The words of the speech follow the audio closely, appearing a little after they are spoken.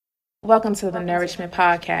Welcome to the Nourishment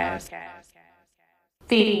Podcast.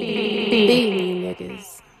 Feed me,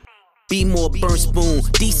 niggas. Be more burn spoon,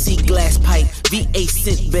 DC glass pipe, VA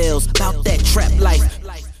scent bells, about that trap life.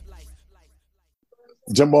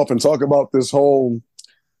 Jump off and talk about this whole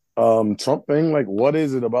Trump thing. Like, what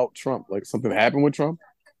is it about Trump? Like, something happened with Trump?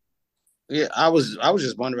 Yeah, I was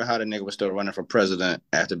just wondering how the nigga was still running for president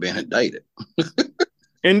after being indicted.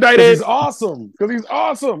 Indicted? He's awesome. Because he's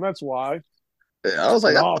awesome. That's why. Yeah, I was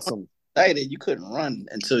like, awesome. Indicted, you couldn't run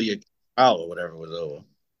until your trial or whatever was over.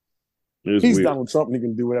 He's weird. Donald Trump and he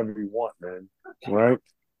can do whatever he wants, man. Right?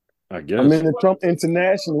 I guess. I mean, the Trump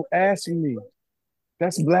International asking me.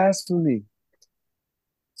 That's blasphemy.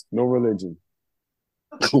 No religion.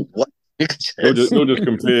 What? They'll just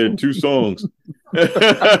compare two songs. You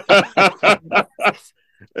caught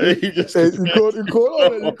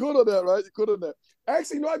on that, right? You caught on that.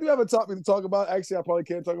 Actually, I do have a topic to talk about. Actually, I probably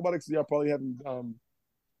can't talk about it because y'all probably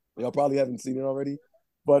haven't seen it already.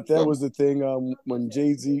 But that was the thing when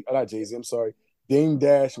Dame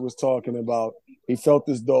Dash was talking about. He felt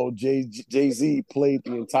as though Jay-Z played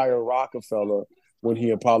the entire Rockefeller when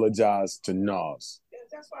he apologized to Nas.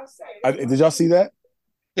 That's what I say. Did y'all see that?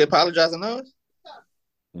 He apologized to Nas?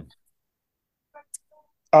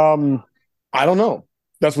 I don't know.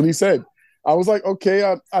 That's what he said. I was like,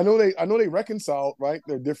 okay, I know they reconciled, right?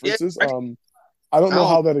 Their differences. Yeah. I don't know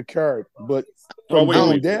how that occurred, but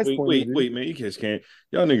wait, man, you guys can't.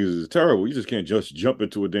 Y'all niggas is terrible. You just can't just jump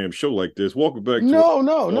into a damn show like this. Welcome back to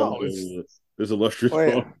no. This illustrious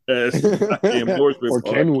podcast. Or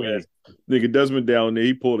can we? Nigga Desmond down there,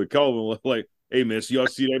 he pulled a Calvin like, hey man, so y'all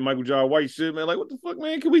see that Michael John White shit, man? Like, what the fuck,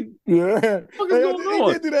 man? Can we? Yeah, what the fuck is going on?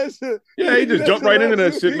 He did do that shit. Yeah, he just jumped right into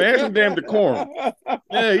that shit, man. Some damn decorum.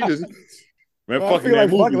 Yeah, he just. Man, fucking that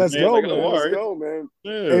movie, let's man. go, Like, man. Let's go, man.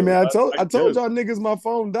 Yeah, hey, man, I told y'all niggas my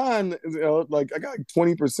phone dying. Like, I got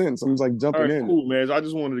 20%, so I'm just like jumping in. Cool, man. I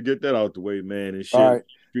just wanted to get that out the way, man. And shit. All right.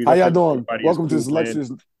 How y'all doing? Welcome to this illustrious,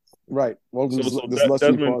 right? Welcome to this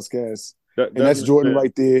illustrious podcast. And that's Jordan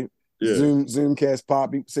right there. Yeah. Zoomcast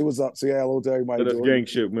Poppy. Say what's up. Say hello to everybody. That's gang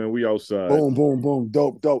shit, man. We outside. Boom.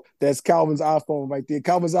 Dope. That's Calvin's iPhone right there.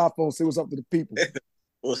 Calvin's iPhone. Say what's up to the people.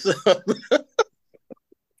 What's up?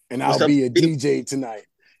 And I'll be a DJ tonight.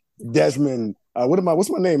 Desmond. What's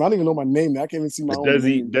my name? I don't even know my name. I can't even see my own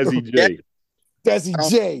name. Desi J. Desi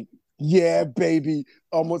J. Yeah, baby.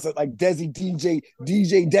 Almost like Desi DJ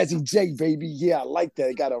Desi J, baby. Yeah, I like that.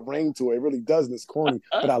 It got a ring to it. It really does. And it's corny,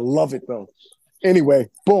 but I love it though. Anyway,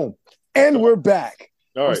 boom. And we're back.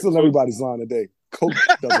 All right, I'm still everybody's line today. Coke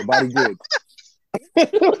does a body good.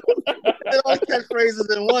 All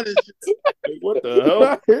catchphrases in one. What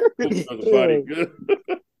the hell? Does a body good.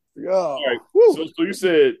 Yeah. All right. So you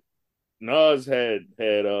said Nas had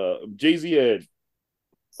Jay-Z had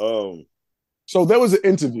So there was an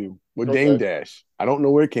interview with Dame Dash. I don't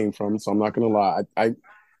know where it came from, so I'm not gonna lie. I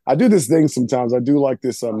do this thing sometimes. I do like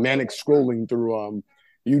this manic scrolling through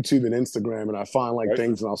YouTube and Instagram, and I find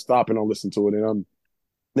things and I'll stop and I'll listen to it. And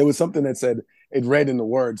there was something that said it read in the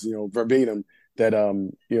words, verbatim that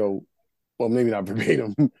well, maybe not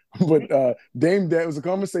verbatim, but Dame Dash, it was a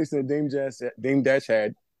conversation that Dame Dash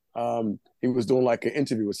had. He was doing like an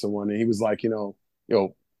interview with someone, and he was like,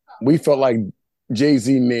 we felt like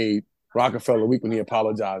Jay-Z made Rockefeller weak when he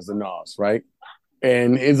apologized to Nas, right?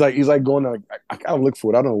 And he's like going to, I gotta look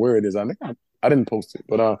for it. I don't know where it is. I think I didn't post it,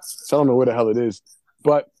 but so I don't know where the hell it is.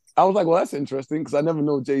 But I was like, well, that's interesting because I never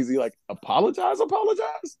know Jay-Z like apologize,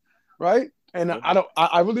 right? And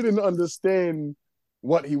I really didn't understand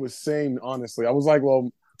what he was saying, honestly. I was like,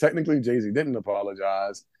 well, technically Jay-Z didn't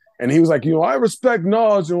apologize. And he was like, I respect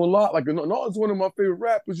Nas a lot. Like, Nas is one of my favorite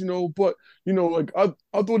rappers, but, like, I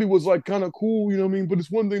thought he was, like, kind of cool, you know what I mean? But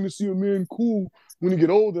it's one thing to see a man cool when you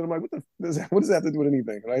get older. And I'm like, what does that have to do with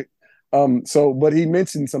anything, right? But he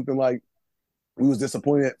mentioned something like, he was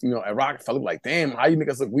disappointed, at Rockefeller. Like, damn, how you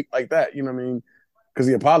make us look weak like that? You know what I mean? Because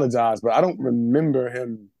he apologized, but I don't remember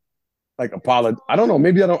him, like, I don't know.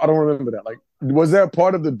 Maybe I don't remember that. Like, was there a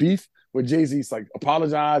part of the beef where Jay-Z's, like,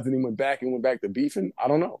 apologized and he went back to beefing? I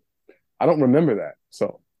don't know. I don't remember that.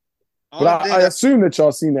 So, but I assume that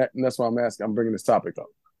y'all seen that, and that's why I'm asking. I'm bringing this topic up.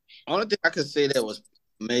 Only thing I could say that was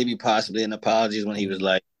maybe possibly an apology is when he was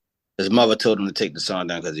like, his mother told him to take the song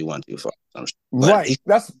down because he went too far. Right.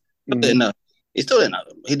 That's enough. He still didn't.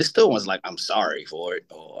 He still was like, "I'm sorry for it,"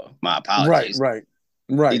 or "My apologies." Right.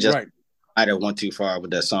 He just might have went too far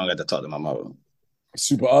with that song. I had to talk to my mother.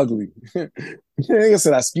 Super ugly. I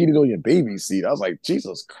said I skeeted on your baby seat. I was like,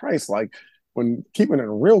 Jesus Christ! Like, when keeping it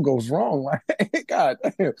real goes wrong, like, God,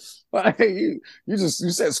 like, you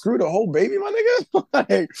said screw the whole baby, my nigga.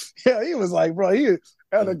 Like, yeah, he was like, bro,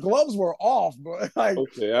 And the gloves were off, but like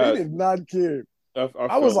he did not care.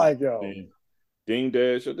 I was like, yo. Dame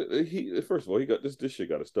Dash, first of all, he got this shit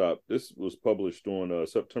got to stop. This was published on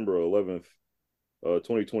September 11th,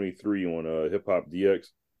 2023 on Hip Hop DX.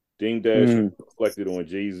 Dame Dash reflected on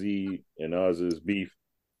Jay-Z and Nas's beef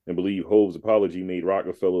and believe Hov's apology made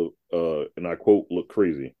Rockefeller, and I quote, look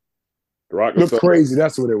crazy. Look crazy,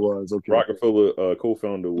 that's what it was. Okay. Rockefeller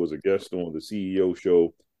co-founder was a guest on the CEO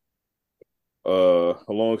show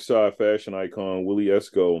alongside fashion icon Willie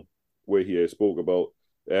Esco, where he had spoke about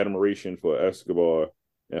admiration for Escobar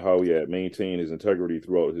and how he had maintained his integrity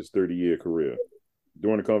throughout his 30-year career.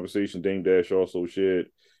 During the conversation, Dame Dash also shared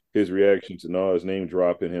his reaction to Nas name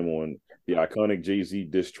dropping him on the iconic Jay-Z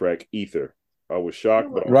diss track Ether. I was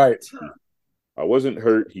shocked, but I wasn't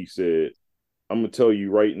hurt, he said. I'm going to tell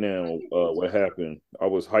you right now what happened. I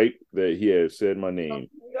was hyped that he had said my name,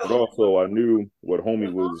 but also I knew what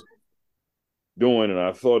homie was doing, and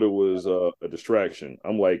I thought it was a distraction.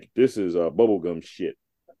 I'm like, this is bubblegum shit.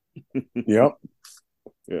 Yep.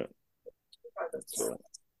 Yeah. So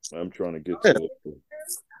I'm trying to get to it.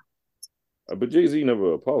 But Jay-Z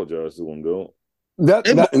never apologized to him, though.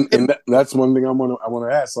 That's one thing I want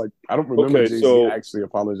to ask. Like, I don't remember Jay-Z actually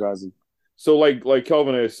apologizing. So, like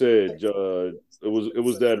Calvin has said, it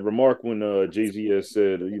was that remark when Jay-Z has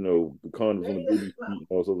said, the condom from the booty feet and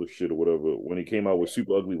all this other shit or whatever, when he came out with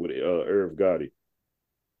Super Ugly with Irv Gotti.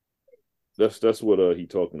 That's what he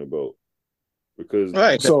talking about. Because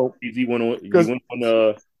so he went on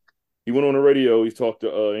the radio. He talked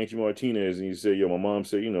to Angie Martinez, and he said, "Yo, my mom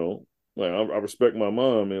said, like I respect my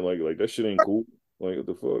mom, and like that shit ain't cool. Like what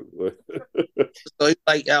the fuck." So he's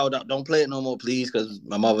like, "Yo, don't play it no more, please," because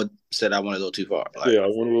my mother said I went a little too far. Like, yeah, I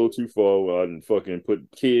went a little too far. I didn't fucking put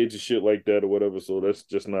kids and shit like that or whatever. So that's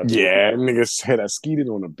just not. Yeah, nigga said I skeeted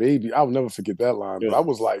on a baby. I'll never forget that line. Yeah. But I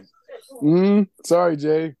was like, "Sorry,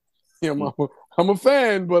 Jay. Yeah, I'm a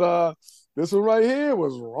fan, but this one right here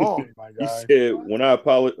was wrong, my guy."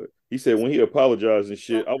 He said when he apologized and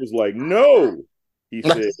shit, I was like, "No." He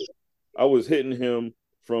said I was hitting him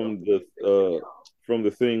from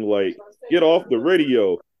the thing like, "Get off the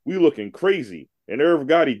radio. We looking crazy." And Irv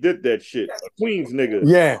Gotti did that shit. A Queens nigga.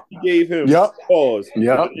 Yeah. He gave him pause.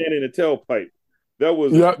 Yeah. And in a tailpipe. That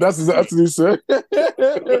was that's what he said.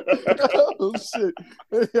 Oh shit.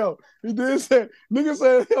 Yo, he did say nigga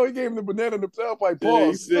said he gave him the banana in the tailpipe.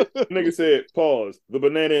 Pause. Yeah, nigga said pause. The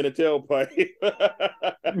banana in the tailpipe.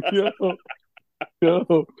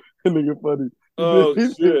 yo, nigga funny. Oh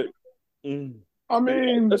shit. I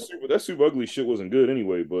mean, that super ugly shit wasn't good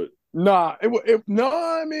anyway, but nah,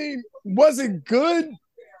 was it good?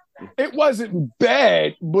 It wasn't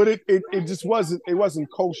bad, but it just wasn't. It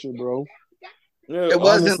wasn't kosher, bro. Yeah, it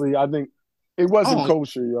wasn't. Honestly, I think it wasn't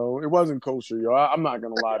kosher, yo. It wasn't kosher, yo. I'm not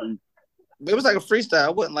gonna lie to you. It was like a freestyle.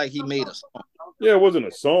 It wasn't like he made a song. Yeah, it wasn't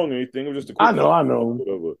a song or anything. It was just a I know.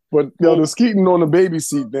 Whatever. But yo, the skeeting on the baby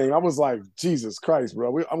seat thing, I was like, Jesus Christ,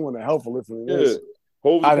 bro. I'm gonna help for listening to this.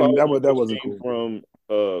 That wasn't cool. From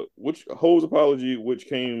Hov's apology, which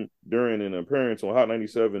came during an appearance on Hot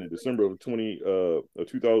 97 in December of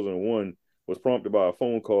 2001, was prompted by a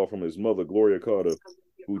phone call from his mother, Gloria Carter,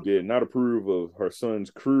 who did not approve of her son's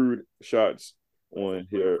crude shots on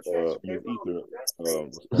his ether.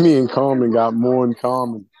 Me and Common got more in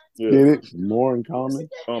common. Yeah. Get it? More in common.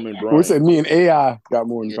 We said me and AI got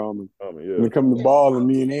more in common. When it comes to ball, and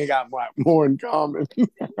me and AI got more in common.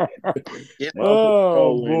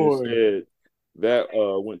 Oh boy, said that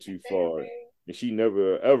went too far, and she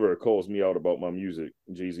never ever calls me out about my music.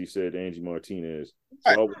 Jay-Z said to Angie Martinez.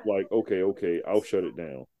 So I was like, okay, I'll shut it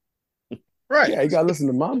down. Right? Yeah, you gotta listen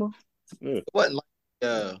to Mama. Yeah. It wasn't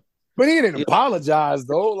like, but he didn't apologize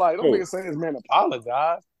though. Like, don't make it say this man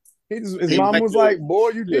apologized. His mom was like,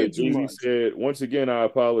 "Boy, you did too much." Said, "Once again, I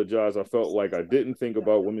apologize. I felt like I didn't think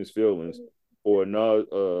about women's feelings or nor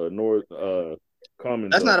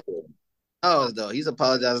comments." That's not. Though he's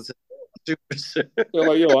apologizing to. They're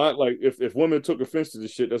like, yo, if women took offense to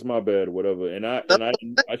this shit, that's my bad or whatever. And I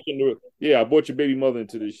shouldn't do it. Yeah, I brought your baby mother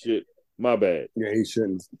into this shit. My bad. Yeah, he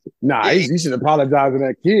shouldn't. Nah, he should apologize to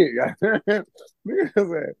that kid.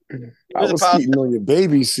 I was skeeting on your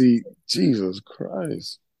baby seat. Jesus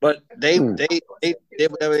Christ. But they did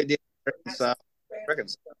whatever they did. Reconcile.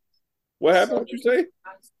 What happened? What you say?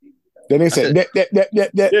 Then they said that.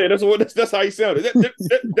 Yeah, that's how he sounded.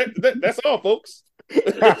 That's all, folks.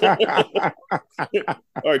 All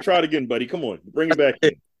right, try it again, buddy. Come on, bring it back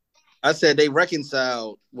in. I said they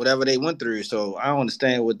reconciled whatever they went through, so I don't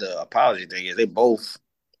understand what the apology thing is. They both.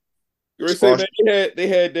 You already say, man, they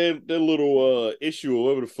had their little issue or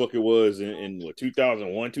whatever the fuck it was in what,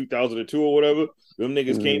 2001, 2002 or whatever. Them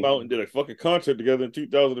niggas came out and did a fucking concert together in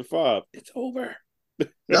 2005. It's over.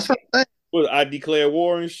 That's what I'm saying. Well, I declare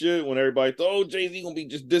war and shit when everybody thought, oh, Jay-Z gonna be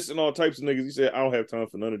just dissing all types of niggas. He said, I don't have time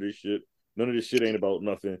for none of this shit. None of this shit ain't about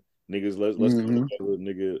nothing. Niggas, let's come together,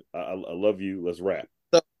 nigga. I love you. Let's rap.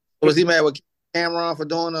 So, was he mad with Cameron for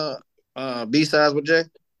doing a B-sides with Jay?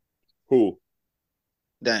 Who?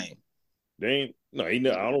 Dang. I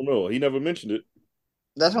don't know. He never mentioned it.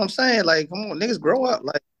 That's what I'm saying. Like, come on, niggas grow up.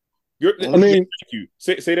 Like, thank you.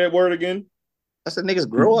 Say that word again. I said niggas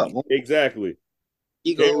grow up. Exactly.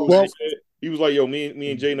 He was like, yo,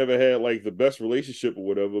 me and Jay never had like the best relationship or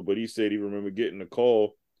whatever, but he said he remembered getting a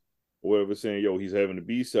call or whatever saying, yo, he's having a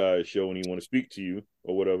B-side show and he want to speak to you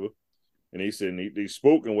or whatever. And they said they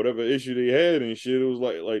spoke and whatever issue they had and shit. It was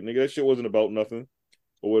like nigga, that shit wasn't about nothing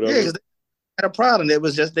or whatever. Yeah, had a problem. It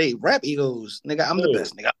was just they rap egos. Nigga, I'm the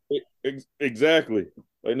best, nigga. Exactly.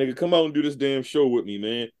 Like, nigga, come out and do this damn show with me,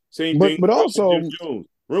 man. Same but, thing. But also, Jim Jones.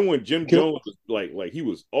 Remember when Jim Jones was like he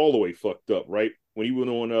was all the way fucked up, right? When he went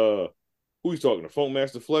on who he's talking to,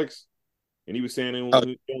 Funkmaster Flex, and he was saying he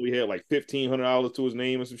only had like $1,500 to his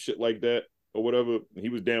name or some shit like that or whatever. And he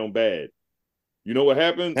was down bad. You know what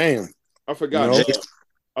happened? Damn, I forgot. No.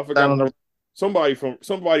 I forgot. Somebody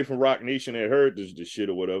from Rock Nation had heard this shit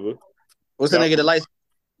or whatever. What's the nigga that light?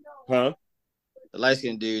 Huh? The light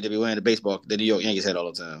skinned dude that be wearing the New York Yankees hat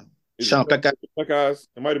all the time. Sean Peck Eyes.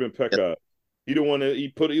 It might have been Peck Eyes. He the one that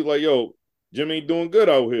he like, yo, Jim ain't doing good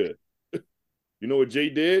out here. You know what Jay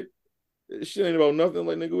did? This shit ain't about nothing.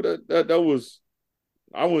 Like, nigga, that was.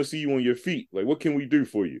 I want to see you on your feet. Like, what can we do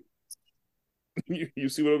for you? You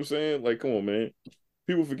see what I'm saying? Like, come on, man.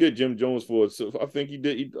 People forget Jim Jones for it. So I think he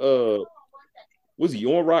did. Was he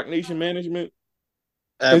on Rock Nation Management?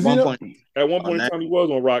 At one point in time, he was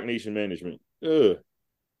on Rock Nation Management. Yeah.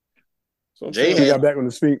 So Jay got back on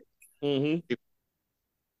the speak. Mm-hmm.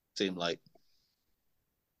 Seemed like.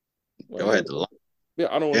 Go ahead. Yeah,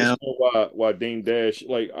 I don't understand why Dame Dash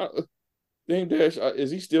Dame Dash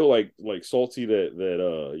is he still like salty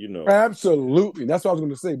that you know? Absolutely, that's what I was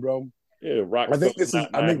going to say, bro. Yeah, Rock. I think this is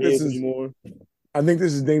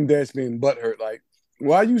Dame Dash being butthurt. Like,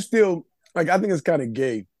 why you still like? I think it's kind of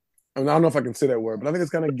gay. I mean, I don't know if I can say that word, but I think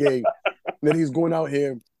it's kind of gay that he's going out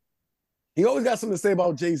here. He always got something to say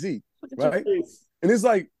about Jay-Z, right? And it's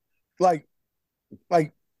like,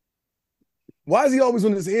 why is he always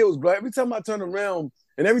on his heels, bro? Every time I turn around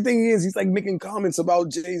and everything he's like making comments about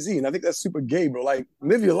Jay-Z. And I think that's super gay, bro. Like,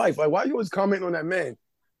 live your life. Like, why are you always commenting on that man?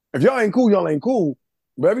 If y'all ain't cool, y'all ain't cool.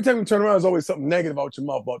 But every time you turn around, there's always something negative out your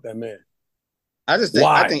mouth about that man. I just think,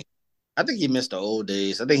 why? I think he missed the old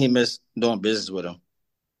days. I think he missed doing business with him.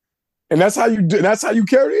 And that's how you do. That's how you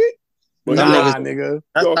carry it. But nah, nigga.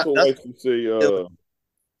 You also like to say,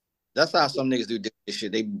 that's how some niggas do this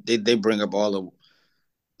shit. They bring up all of,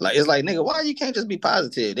 like, it's like, nigga, why you can't just be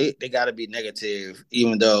positive? They got to be negative,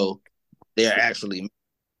 even though they're actually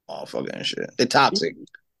motherfucking and shit. They're toxic.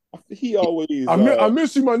 He always. I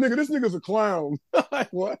miss you, my nigga. This nigga's a clown.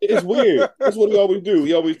 What? It's weird. That's what he always do.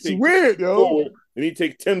 He always takes weird, yo. And he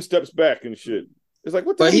take 10 steps back and shit. It's like,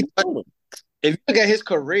 what the hell he doing? If you look at his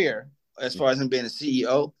career, as far as him being a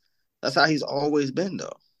CEO, that's how he's always been,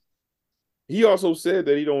 though. He also said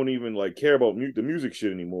that he don't even like care about the music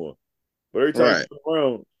shit anymore. But every time he comes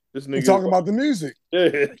around, this nigga talking about the music.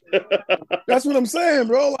 Yeah. That's what I'm saying,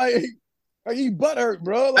 bro. Like he butthurt,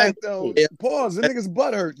 bro. Like, pause. The nigga's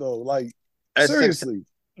butthurt though. Like, seriously.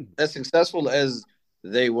 As successful as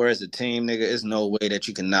they were as a team, nigga, there's no way that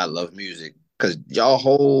you cannot love music because y'all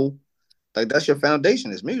whole like that's your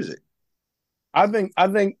foundation is music. I think I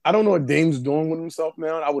don't know what Dame's doing with himself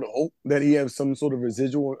now. I would hope that he has some sort of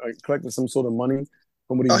residual, collected some sort of money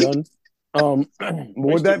from what he's done. But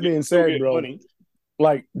with that being said, bro,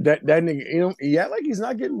 like that nigga, you know, he act like he's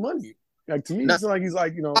not getting money. Like to me, it's like he's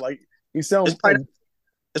like, you know, like he sounds it's probably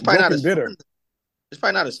not as bitter. Fun. It's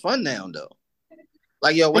probably not as fun now though.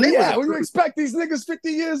 Like yo, when what do you expect these niggas 50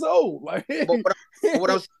 years old? Like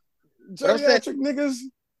what I'm geriatric niggas.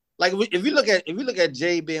 Like if you look at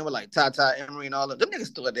Jay being with like Tata, Emery, and all of them niggas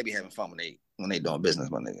still they be having fun when they doing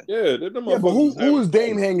business, my nigga. Yeah, but who is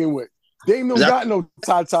Dame hanging with? Dame don't got no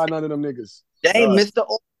Tata, none of them niggas. Dame missed the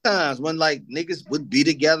old times when like niggas would be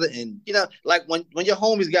together and you know like when your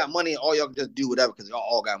homies got money, all y'all can just do whatever because y'all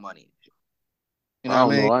all got money. You know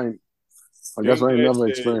what I mean? I guess I ain't never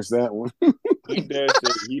experienced that one. Dame Dash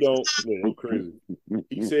said he don't. Yeah, crazy.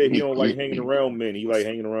 He said he don't like hanging around men. He like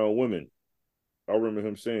hanging around women. I remember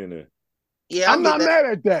him saying that. Yeah, I'm not mad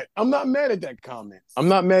at that. I'm not mad at that comment. I'm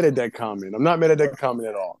not mad at that comment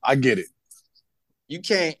at all. I get it. You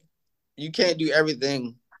can't you can't do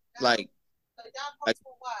everything like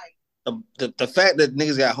the fact that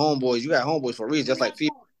niggas got homeboys, you got homeboys for a reason, just like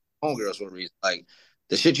female homegirls for a reason. Like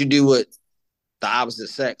the shit you do with the opposite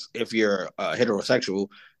sex, if you're heterosexual,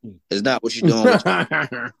 is not what you're doing with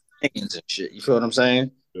your opinions and shit. You feel what I'm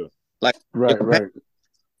saying? Yeah. Like right.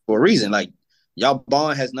 For a reason. Like y'all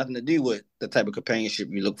bond has nothing to do with the type of companionship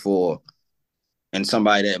you look for in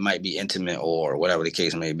somebody that might be intimate or whatever the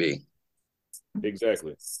case may be.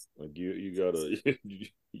 Exactly. Like you gotta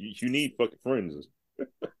you need fucking friends.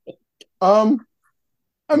 I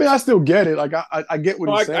mean, I still get it. Like, I get what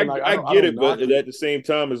he's saying. Like, I get it, but at the same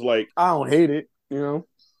time, it's like I don't hate it. You know,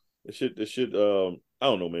 the shit. I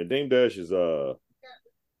don't know, man. Dame Dash is I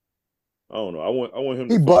don't know. I want him.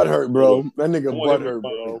 He butthurt, bro. That nigga butthurt,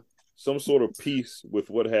 bro. Some sort of peace with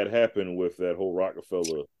what had happened with that whole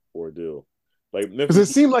Rockefeller ordeal. Like, because it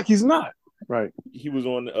seemed like he's not right. He was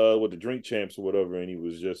on with the Drink Champs or whatever, and he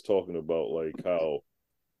was just talking about like how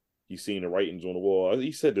he's seen the writings on the wall.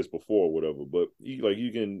 He said this before or whatever, but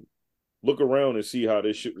you can look around and see how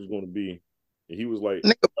this shit was going to be. And he was like,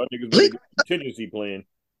 niggas better get a contingency plan.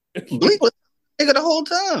 Bleak was nigga the whole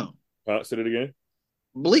time. Say it again.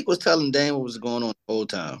 Bleak was telling Dame what was going on the whole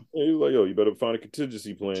time. Yeah, he was like, yo, you better find a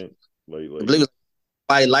contingency plan. Like Bleak was like,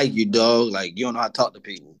 I like you, dog. Like, you don't know how to talk to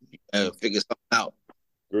people. You gotta figure something out.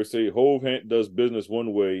 They say Hove does business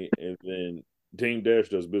one way, and then Dame Dash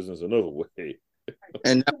does business another way.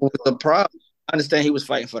 And that was the problem. I understand he was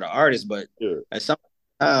fighting for the artist, but at some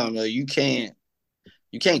time, you can't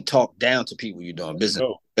talk down to people you're doing business.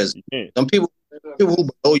 Because some people who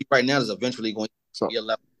below you right now is eventually going to your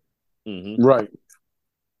level. Mm-hmm. Right.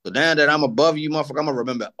 So now that I'm above you, motherfucker, I'm gonna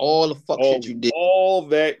remember all the shit you did. All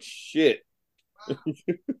that shit.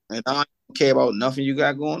 And I don't care about nothing you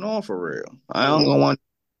got going on for real. I don't want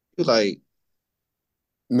to like.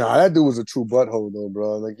 Nah, that dude was a true butthole though,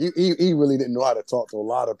 bro. Like he really didn't know how to talk to a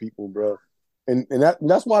lot of people, bro. And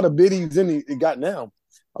that's why the bid he's in he got now.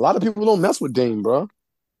 A lot of people don't mess with Dame, bro.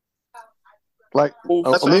 Like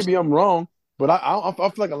maybe I'm wrong, but I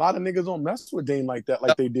feel like a lot of niggas don't mess with Dame like that,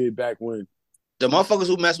 like they did back when. The motherfuckers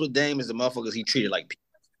who mess with Dame is the motherfuckers he treated like people.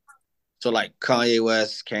 So like Kanye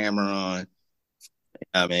West, Cameron.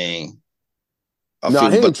 I mean, he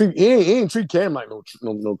ain't treat Cam like no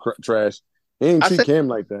trash. He ain't treat Cam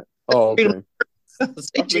like that. Oh, okay. My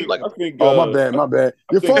bad.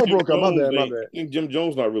 Your phone broke up. My bad. I think Jim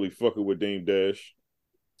Jones not really fucking with Dame Dash.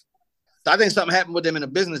 I think something happened with them in a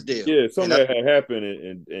business deal. Yeah, something that had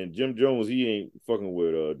happened, and Jim Jones, he ain't fucking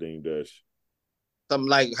with Dame Dash. Something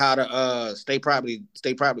like how the state property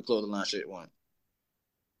clothing line shit went.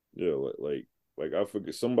 Yeah, like I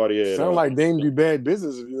forget somebody had sound like Dame do bad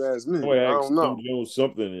business if you ask me. I don't know. Jim Jones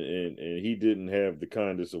something and he didn't have the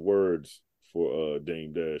kindest of words for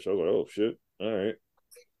Dame Dash. I was like, oh shit, all right.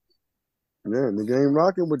 Yeah, the game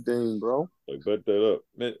rocking with Dame, bro. Like bet that up,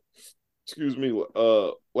 man. Excuse me.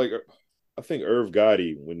 Like I think Irv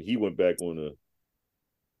Gotti when he went back on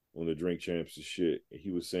the Drink Champs and shit, he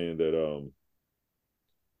was saying that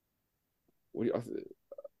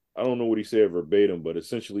I don't know what he said verbatim, but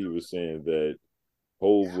essentially he was saying that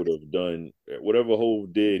Hove would have done whatever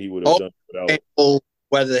Hove did, he would have done without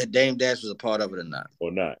whether Dame Dash was a part of it or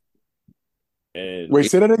not. And wait,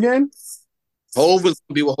 say that again. Hove is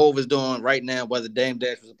gonna be what Hove is doing right now, whether Dame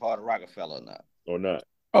Dash was a part of Rockefeller or not.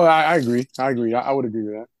 Oh, I agree. I would agree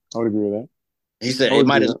with that. He said it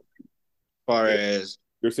might have, as far as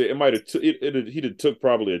they say, it might have he'd have took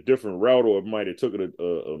probably a different route, or it might have took it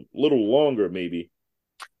a little longer, maybe.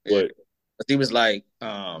 But he was like,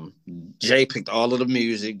 Jay picked all of the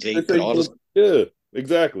music. Jay picked all the yeah,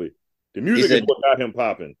 exactly. The music is what got him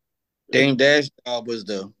popping. Dame Dash was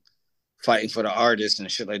the fighting for the artists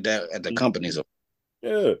and shit like that at the companies.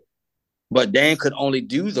 Yeah. But Dame could only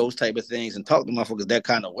do those type of things and talk to motherfuckers that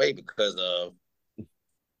kind of way because of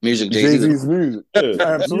music. Jay-Z's music.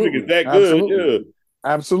 Yeah. Music is that good. Yeah.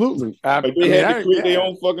 Absolutely. Like they had to create their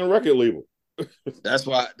own fucking record label. That's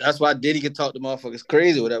why Diddy could talk to motherfuckers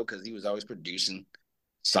crazy or whatever, because he was always producing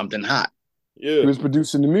something hot. Yeah. He was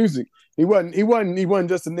producing the music. He wasn't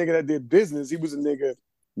just a nigga that did business. He was a nigga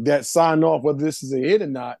that signed off whether this is a hit or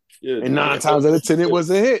not. Yeah, and 9 times out of 10 it was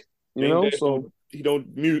a hit. You know, so he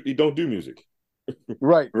don't do music.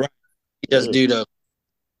 Right. He just do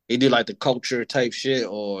like the culture type shit,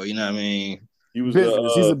 or you know what I mean. He was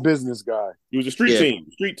business. He's a business guy. He was a street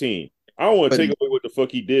team. I don't want to take away what the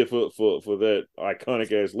fuck he did for that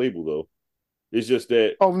iconic ass label though. It's just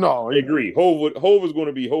that I agree. Hove is going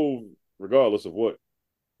to be Hove regardless of what.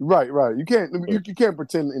 Right. You can't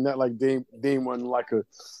pretend in that like Dame wasn't like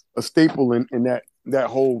a staple in that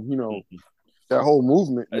whole that whole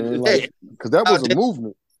movement, man. Like, because that was a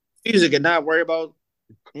movement. music and not worry about,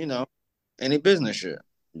 any business shit.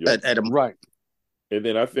 Yep. Right. And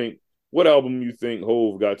then I think, what album you think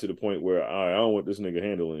Hove got to the point where I don't want this nigga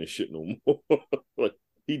handling this shit no more? Like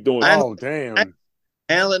he doing. Oh damn.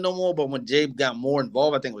 Handling no more, but when Jay got more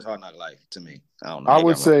involved, I think it was Hard Knock Life to me. I don't know. I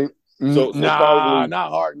would say so nah, not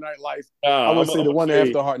Hard Knock Life. I would say the one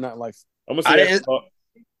after Hard Knock Life. I'm gonna say. I didn't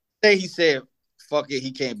say he said, "Fuck it,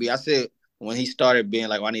 he can't be." I said when he started being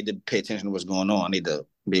like, well, "I need to pay attention to what's going on. I need to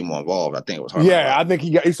be more involved." I think it was Hard Knock Life. I think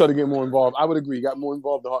he started getting more involved. I would agree. He got more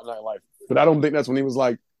involved in Hard Knock Life, but I don't think that's when he was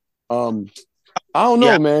like, I don't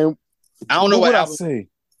know, man. I don't know what I say.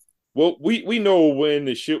 Well, we know when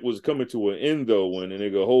the shit was coming to an end though. When the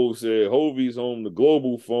nigga Hove said Hovey's home, the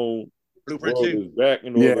global phone. Blueprint 2 is back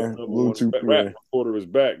in order. Bluetooth Rap order is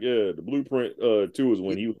back. Yeah, the Blueprint 2 is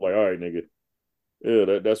when he was like, all right, nigga.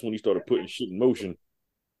 Yeah, that's when he started putting shit in motion.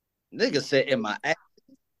 Nigga said in my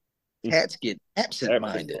cats get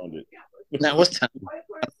absent-minded. Now what's time?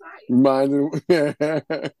 Minded. Yeah.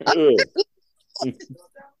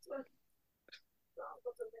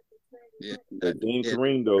 Yeah. Dame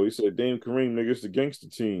Kareem though, he said Dame Kareem, nigga, it's the gangster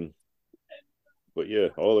team. But yeah,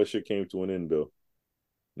 all that shit came to an end though.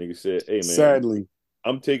 Nigga said, "Hey man, sadly,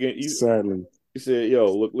 I'm taking." Sadly, he said, "Yo,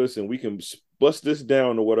 look, listen, we can bust this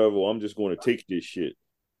down or whatever. I'm just going to take this shit."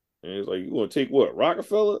 And it's like, "You want to take what?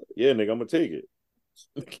 Rockefeller? Yeah, nigga, I'm gonna take it."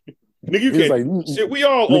 Nigga, you can't. Like, shit, we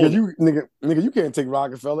all nigga, you can't take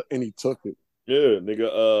Rockefeller, and he took it. Yeah,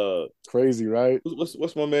 nigga. Crazy, right?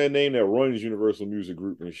 What's my man name that runs Universal Music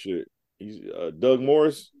Group and shit? He's Doug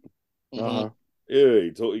Morris. Uh-huh. Yeah,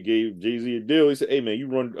 he gave Jay-Z a deal. He said, "Hey man, you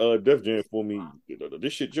run Def Jam for me.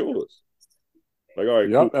 This shit yours." Like, all right,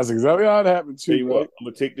 yep, cool. That's exactly how it happened too. Tell you what, I'm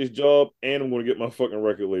gonna take this job and I'm gonna get my fucking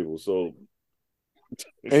record label. So,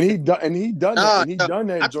 and he done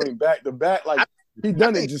that joint back to back, like he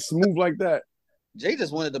done it just smooth like that. Jay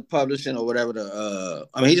just wanted the publishing or whatever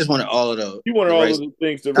he just wanted all of the. He wanted all of the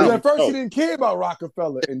things to. Because at first he didn't care about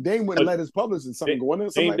Rockefeller, and Dame wouldn't let his publishing something go in.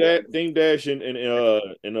 Dame Dash and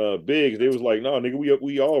Biggs, they was like, "No, nigga,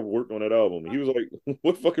 we all worked on that album." He was like,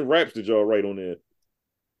 "What fucking raps did y'all write on there?"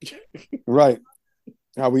 Right.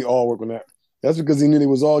 How we all work on that. That's because he knew they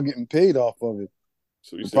was all getting paid off of it.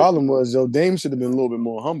 So the problem was, Dame should have been a little bit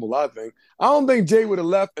more humble, I think. I don't think Jay would have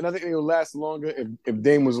left, and I think it would last longer if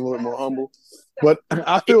Dame was a little bit more humble. But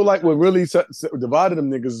I feel like what really divided them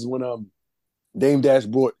niggas is when Dame Dash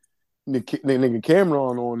brought nigga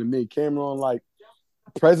Cameron on and made Cameron like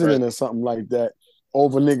president or something like that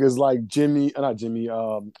over niggas like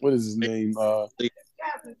what is his name?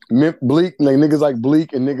 Bleak, like niggas like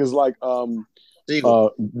Bleak and niggas like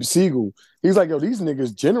Siegel. He's like, yo, these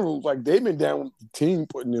niggas generals, like they've been down with the team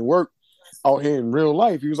putting in work out here in real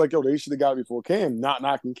life. He was like, yo, they should have got it before Cam. Not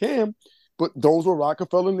knocking Cam, but those were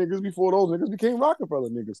Rockefeller niggas before those niggas became Rockefeller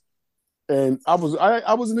niggas. And I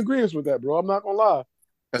was in agreement with that, bro. I'm not gonna lie.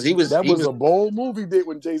 Because he was a bold move he did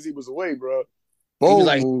when Jay-Z was away, bro. Bold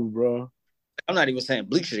move, bro. I'm not even saying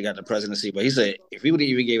Bleak should have got the presidency, but he said if he would have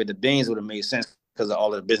even gave it to Beans, it would have made sense because of all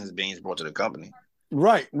the business Beans brought to the company.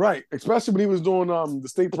 Right. Especially when he was doing the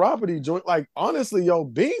state property joint. Like, honestly,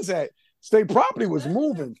 Beans had state property was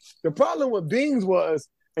moving. The problem with Beans was,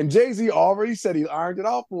 and Jay-Z already said he ironed it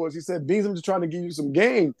out for us. He said, Beans, I'm just trying to give you some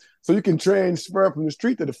game so you can transfer from the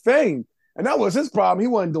street to the fame. And that was his problem. He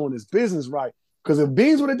wasn't doing his business right. Because if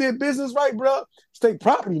Beans would have did business right, bro, state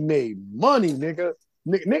property made money, nigga.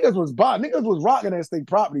 Niggas was rocking that state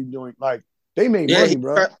property joint. Like, they made money,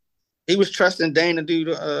 bro. He was trusting Dane to do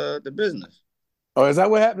the business. Oh, is that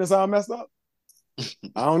what happened? That's how I messed up?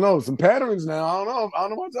 I don't know. Some patterns now. I don't know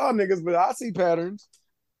about y'all niggas, but I see patterns.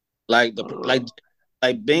 Like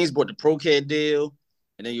Beans bought the ProCare deal,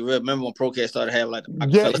 and then you remember when ProCare started having like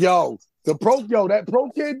that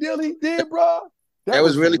ProCare deal he did, bro. That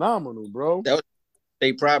was really phenomenal, bro. That was a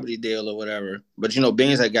state property deal or whatever. But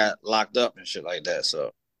Beans had got locked up and shit like that.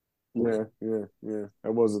 So yeah. That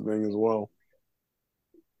was a thing as well.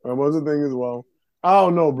 I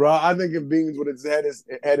don't know, bro. I think if Beans would have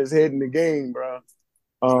had his head in the game, bro,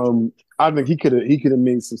 I think he could have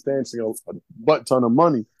made substantially a butt ton of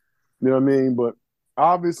money. You know what I mean? But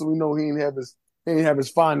obviously, we know he didn't have his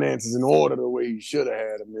finances in order the way he should have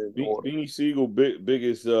had them in order. Beanie Siegel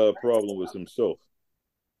biggest problem was himself.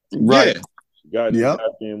 Right. Got his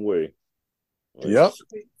goddamn way.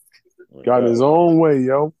 Got his own way,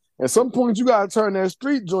 yo. At some point, you gotta turn that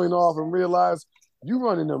street joint off and realize you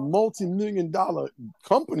running a multi-million-dollar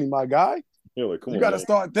company, my guy. Yeah, like, come you on, gotta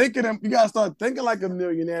start thinking. You gotta start thinking like a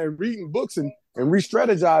millionaire, and reading books and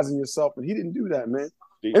re-strategizing yourself. And he didn't do that, man.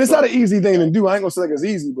 And it's not an easy thing to do. I ain't gonna say like it's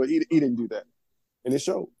easy, but he didn't do that, and it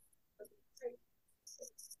showed.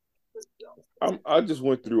 I just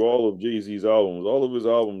went through all of Jay-Z's albums. All of his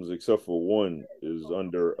albums, except for one, is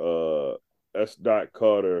under S.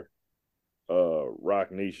 Carter,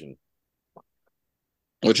 Rock Nation.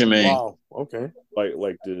 What you mean? Wow. Okay.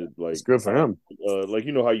 It's good for him. Like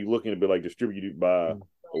how you looking at it like distributed by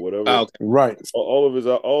or whatever. Oh, okay. Right. All of his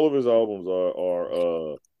albums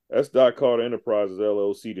are S. Carter Enterprises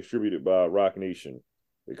LLC, distributed by Rock Nation.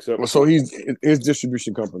 So he's his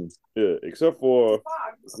distribution company. Yeah, except for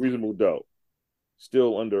Reasonable Doubt,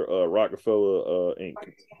 still under Rockefeller Inc.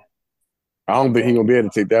 I don't think he's gonna be able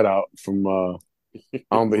to take that out from. I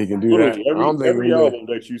don't think he can do that. Every album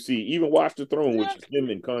that you see, even Watch the Throne, which is him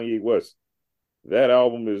and Kanye West, that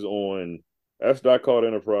album is on S. Carter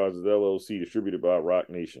Enterprises LLC, distributed by Rock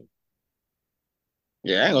Nation.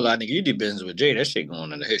 Yeah, I ain't gonna lie, nigga. You do business with Jay. That shit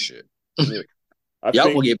going into his shit. I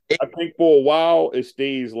think for a while it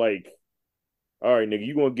stays like, all right, nigga,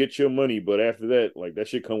 you gonna get your money, but after that, like that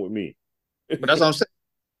shit come with me. But that's what I'm saying.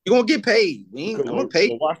 You gonna get paid. I'm gonna pay.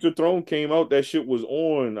 When Watch the Throne came out, that shit was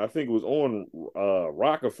on. I think it was on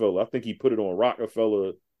Rockefeller. I think he put it on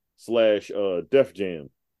Rockefeller / Def Jam.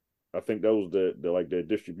 I think that was the like their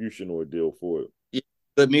distribution or deal for it. Yeah,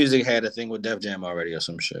 Good Music had a thing with Def Jam already or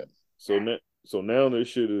some shit. So now this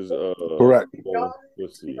shit is correct.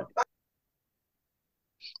 Let's see.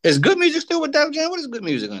 Is Good Music still with Def Jam? What is Good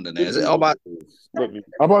Music under there? Is it all about? I'm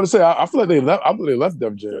about to say. I feel like they left. I believe they left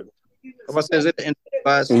Def Jam. I'm about to say, is it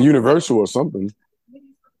in Universal or something?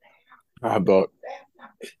 I thought.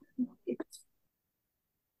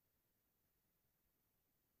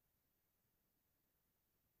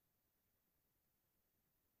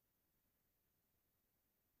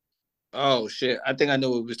 Oh shit! I think I knew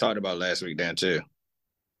what we was talking about last week, Dan, too,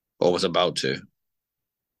 or was about to.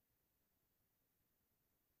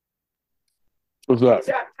 What's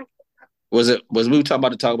that? Was we talking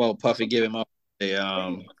about Puffy giving up they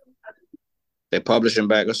publishing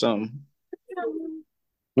back or something?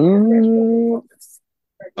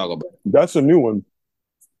 That's a new one.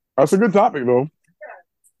 That's a good topic though.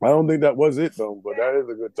 I don't think that was it though, but that is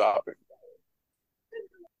a good topic.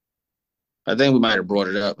 I think we might have brought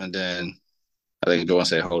it up, and then I think Jordan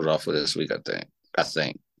said hold it off for this week. I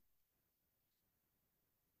think.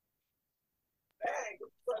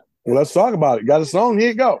 Well, let's talk about it. Got a song? Here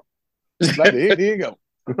you go. Here you go.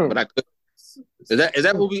 But I could. Is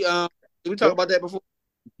that what we did we talk about that before?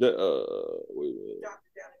 Wait.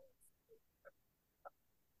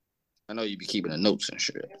 I know you be keeping the notes and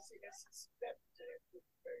shit.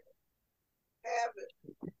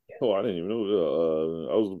 Oh, I didn't even know.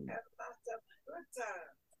 I was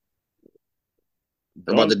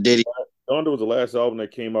about the Diddy. Donda was the last album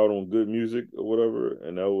that came out on Good Music or whatever,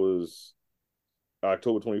 and that was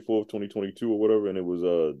October 24th, 2022 or whatever, and it was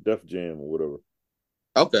Def Jam or whatever.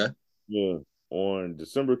 Okay. Yeah. On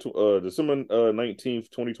December 19th,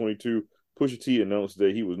 2022, Pusha T announced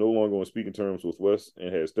that he was no longer on speaking terms with West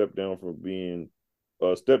and had stepped down from his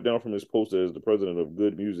post as the president of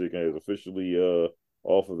Good Music and is officially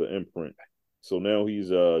off of the imprint. So now he's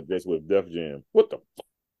just with Def Jam. What the fuck?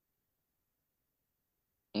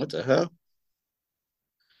 What the hell?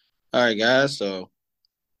 All right, guys. So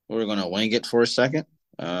we're gonna wing it for a second.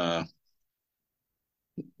 I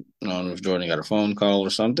don't know if Jordan got a phone call or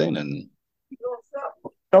something, and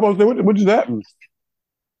what just happened?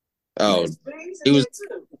 Oh, he was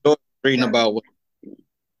reading about what.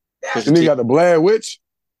 And he got the Blair Witch.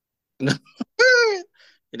 You're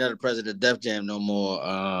not the president of Def Jam no more.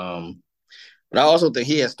 But I also think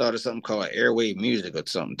he had started something called Airwave Music or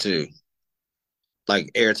something too, like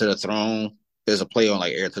Heir to the Throne. There's a play on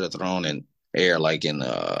like Heir to the Throne and Air, like in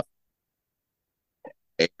Air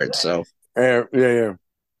itself. Yeah.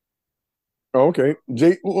 Oh, okay.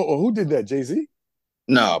 Who did that? Jay-Z?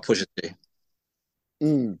 No, Pusha T.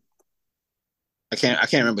 I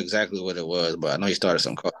can't remember exactly what it was, but I know he started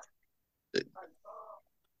some called.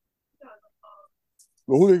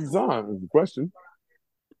 Well, who did he sign? Is the question.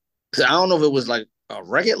 I don't know if it was like a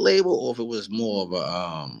record label or if it was more of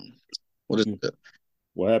a what is it?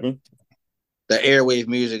 What happened? The Airwave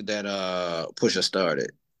Music that Pusha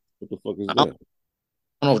started. What the fuck is that?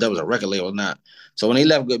 I don't know if that was a record label or not. So when he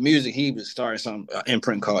left Good Music, he was starting some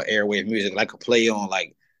imprint called Airwave Music, like a play on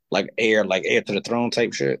like Heir to the Throne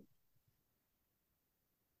type shit.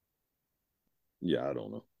 Yeah, I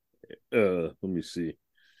don't know. Let me see.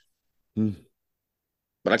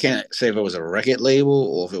 But I can't say if it was a record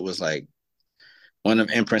label or if it was like one of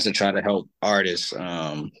them imprints that try to help artists,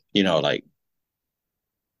 like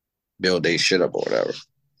build their shit up or whatever.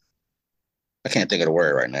 I can't think of the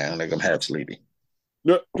word right now. Like I'm half sleepy.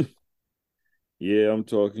 Yeah, I'm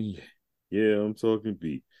talking. Yeah, I'm talking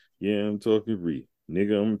B. Yeah, I'm talking re.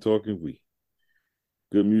 Nigga, I'm talking we.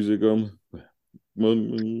 Good music.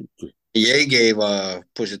 Yeah, he gave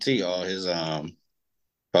Pusha T all his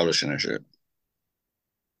publishing and shit.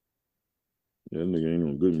 Yeah, that nigga ain't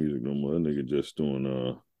on good music no more. That nigga just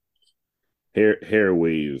doing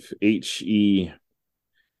Hairwave. HE.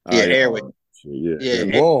 Yeah, Airwave.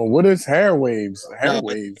 Yeah. Whoa, what is Hairwaves?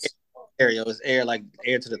 Hairwaves. Aerial is air like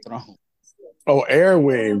air to the throne. Oh,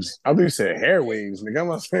 airwaves. I thought you said hairwaves, nigga. I'm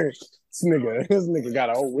not saying this nigga got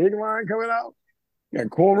a whole wig line coming out. Got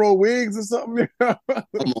cornrow wigs or something. Come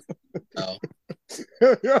on. Oh.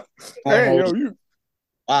 Hey, yo, you.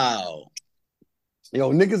 Wow.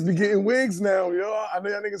 Yo, niggas be getting wigs now, yo. I know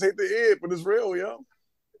y'all niggas hate to hear it, but it's real, yo.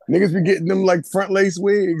 Niggas be getting them like front lace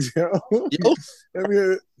wigs, yo. I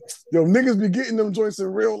mean, yo, niggas be getting them joints in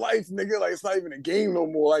real life, nigga. Like it's not even a game no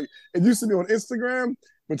more. Like it used to be on Instagram,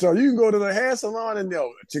 but yo, you can go to the hair salon and yo,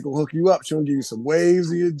 a chick will hook you up. She'll give you some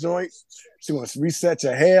waves in your joint. She wants to reset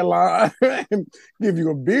your hairline, give you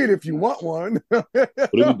a beard if you want one. They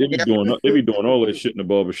be doing all that shit in the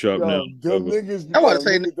barbershop now. Them niggas, I want to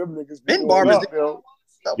say them niggas Ben barbers.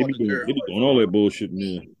 They be doing all that bullshit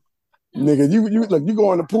now. Nigga, you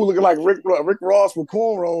go in the pool looking like Rick Ross with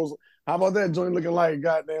cornrows. How about that joint looking like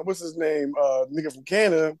goddamn what's his name? Nigga from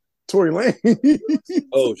Canada, Tory Lane.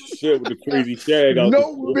 Oh shit, with the crazy shag out.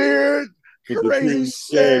 No beard, crazy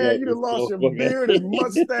shag. You done lost your beard and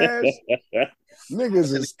mustache.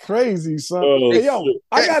 Niggas is crazy, son. Oh, hey yo, shit.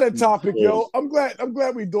 I got a topic, yo. I'm glad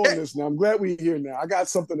we doing this now. I'm glad we here now. I got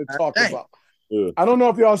something to talk about. Yeah. I don't know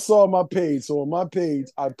if y'all saw my page. So on my page,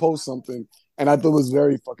 I post something. And I thought it was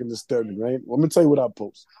very fucking disturbing, right? Well, let me tell you what I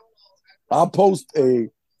post.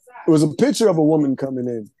 It was a picture of a woman coming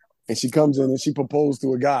in, and she comes in and she proposed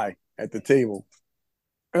to a guy at the table.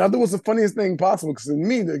 And I thought it was the funniest thing possible because to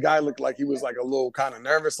me, the guy looked like he was like a little kind of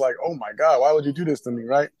nervous, like, oh my God, why would you do this to me,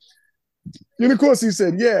 right? And of course he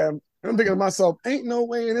said, yeah. And I'm thinking to myself, ain't no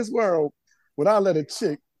way in this world would I let a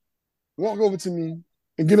chick walk over to me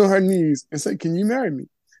and get on her knees and say, can you marry me?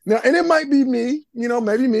 Now, and it might be me,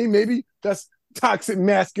 maybe that's toxic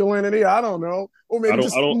masculinity. I don't know. Or maybe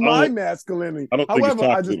just my masculinity. However,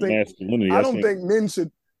 I just think masculinity. I don't think men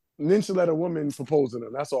should let a woman propose to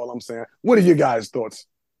them. That's all I'm saying. What are your guys' thoughts?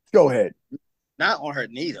 Go ahead. Not on her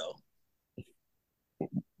knee though.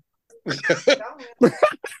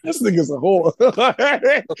 This nigga's a whore.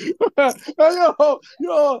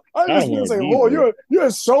 yo, I just didn't say whore. You're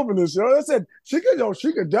a chauvinist, yo. I said she could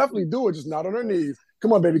definitely do it, just not on her knees.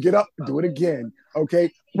 Come on, baby, get up, do it again.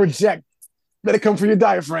 Okay, project. Let it come from your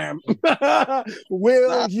diaphragm.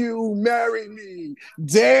 Will you marry me?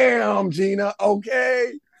 Damn, Gina.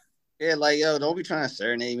 Okay. Yeah, like yo, don't be trying to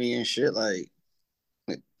serenade me and shit. Like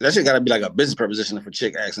that shit gotta be like a business proposition for a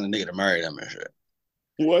chick asking a nigga to marry them and shit.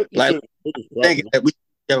 What? Like thinking that we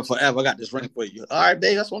together forever. I got this ring for you. All right,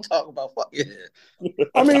 babe, that's what I'm talking about. Fuck yeah.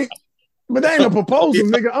 I mean, but that ain't a proposal,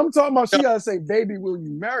 nigga. I'm talking about she gotta say, baby, will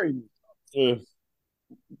you marry me? Yeah.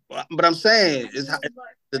 But I'm saying it's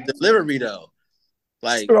the delivery though.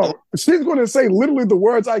 Like she's gonna say literally the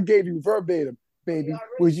words I gave you verbatim. Baby,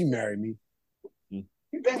 will you marry me?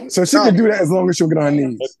 So she can do that as long as she'll get on her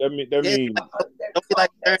knees. That means don't be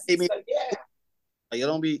like me. Like, you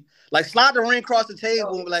don't be like slide the ring across the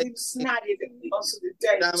table and be like this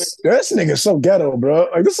nigga's so ghetto, bro.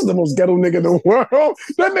 Like this is the most ghetto nigga in the world.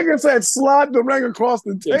 That nigga said slide the ring across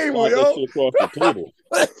the table, yo. Across the table.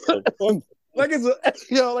 Like it's a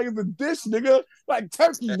dish, nigga. Like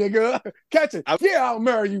turkey, nigga. Catch it. Yeah, I'll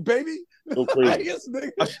marry you, baby. So crazy. This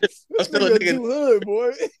nigga, I'm still a nigga. Too hood,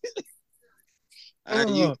 boy.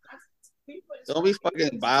 Don't be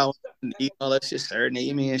fucking bowing and eating all that shit,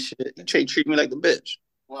 serenade me and shit. You treat me like the bitch.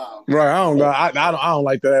 Wow. Right. I don't know. I don't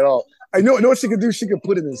like that at all. I know what she could do. She could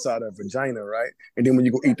put it inside her vagina, right? And then when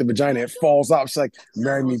you go eat the vagina, it falls out. She's like,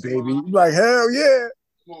 "Marry me, baby." You're like, hell yeah.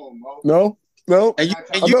 No. And you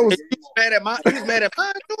was mad at mine. You was mad at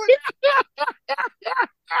mine,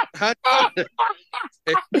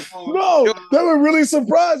 No, that would really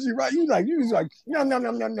surprise you, right? You was like, yum, yum,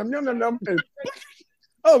 yum, yum, yum, yum, yum.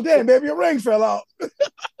 Oh, damn, baby, your ring fell out.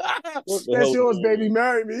 That's yours, baby.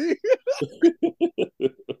 Marry me.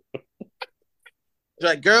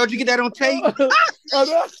 Like, girl, did you get that on tape?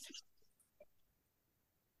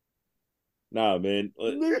 Nah, man.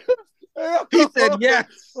 He said yes.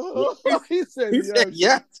 He said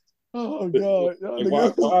yes. Oh God!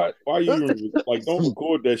 Like, why you even, like don't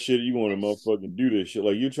record that shit? You want to motherfucking do this shit?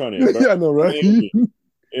 Like you're trying to embarrass. Yeah, I know, right?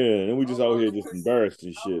 Yeah, and we just out here just embarrassed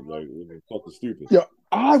and shit. Like fucking stupid. Yeah,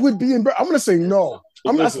 I would be embarrassed. I'm gonna say no.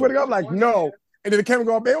 I swear to God, I'm like no. And then the camera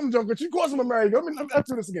go, babe, I'm joking. Of course I'm gonna marry you. Let's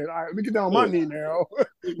do this again. All right, let me get down on my knee now.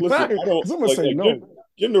 Listen, I'm gonna say no.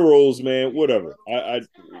 gender roles, man. Whatever. Right.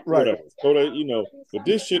 Whatever. So that but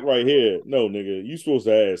this shit right here, no, nigga, you supposed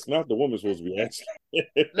to ask, not the woman supposed to be asking.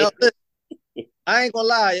 No, listen, I ain't gonna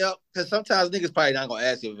lie, yo, because sometimes niggas probably not gonna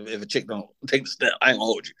ask you if a chick don't take the step. I ain't gonna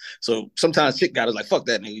hold you. So sometimes chick got us like, fuck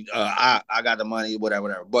that nigga. I got the money,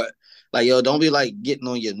 whatever. But like, yo, don't be like getting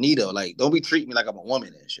on your knee though. Like, don't be treating me like I'm a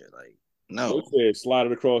woman and shit. Like, no. They said slide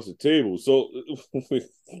it across the table. So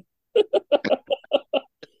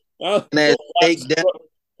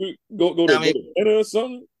go to dinner or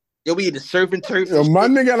something. Yo, we eat the surfing turf. Yo, my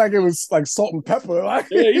nigga, like it was like salt and pepper. Like,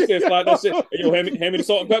 yeah, you said slide that shit. Hey, yo, hand me the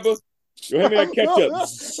salt and pepper. Yo, hand me that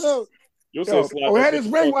ketchup. Yo, had this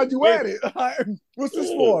ring while you at it. What's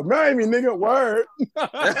this for? Marry me, nigga. Word.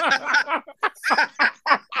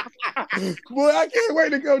 Boy, I can't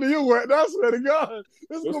wait to go to your work. I swear to God,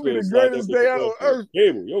 this is gonna be the greatest day out on earth.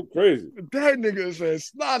 Table, yo, crazy. That nigga said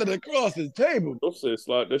slide it across the table. Don't say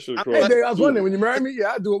slide that shit across. Hey, Dave, I was wondering when you marry me.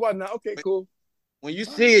 Yeah, I do it. Why not? Okay, cool. When you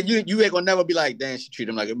see it, you ain't gonna never be like, damn, she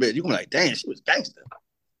treated him like a bitch. You gonna be like, damn, she was gangster.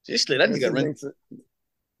 She slid that nigga ring.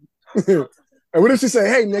 And what if she say,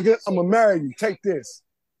 hey, nigga, I'm gonna marry you. Take this.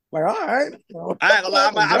 Like, all right. I ain't gonna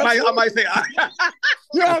lie. I might say,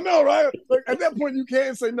 yeah, I know, right? Like, at that point, you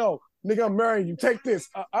can't say no. Nigga, I'm marrying you. Take this.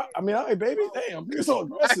 I mean, all right, baby. Damn, you're so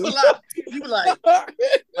aggressive. You like, man,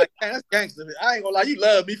 that's gangster. I ain't gonna lie. You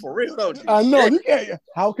love me for real, don't you? I know. You can't.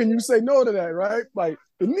 How can you say no to that, right? Like,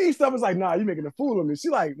 the knee stuff is like, nah, you making a fool of me. She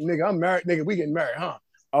like, nigga, I'm married. Nigga, we getting married, huh?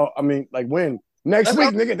 Oh, I mean, like when? Next week,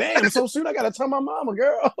 nigga. Damn, it's so soon. I gotta tell my mama,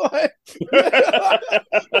 girl.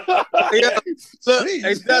 Yeah. So, hey,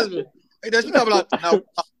 Desmond. Hey, that's you talking about now.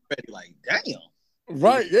 Like, damn.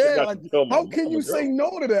 Right, yeah. Like, how can you say no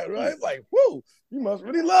to that, right? Like, whoo, you must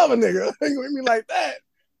really love a nigga. You with me like that.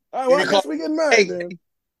 All right, well, I guess we getting married then.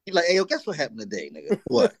 You like, hey, yo, guess what happened today, nigga?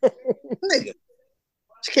 What? Nigga.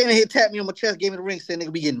 She came in here, tapped me on my chest, gave me the ring, said,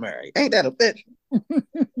 nigga, we getting married. Ain't that a bitch?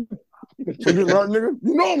 You getting married, nigga?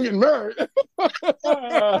 You know I'm getting married.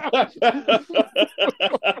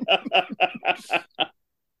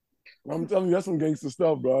 I'm telling you, that's some gangster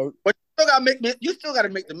stuff, bro. But you still gotta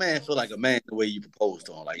make the man feel like a man the way you propose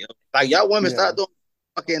to him. Like, y'all women start doing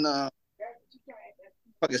fucking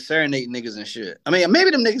serenading niggas and shit. I mean,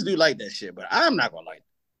 maybe them niggas do like that shit, but I'm not gonna like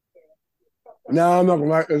it. No, I'm not gonna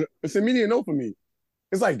like it. It's immediate no for me.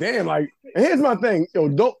 It's like, damn, like, and here's my thing. Yo,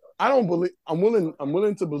 I'm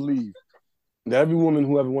willing to believe that every woman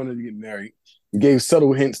who ever wanted to get married gave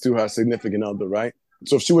subtle hints to her significant other, right?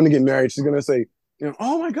 So if she wanted to get married, she's gonna say,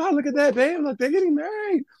 oh my God, look at that, babe. Look, they're getting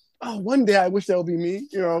married. Oh, one day I wish that would be me.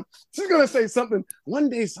 She's gonna say something. One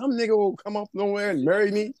day some nigga will come off nowhere and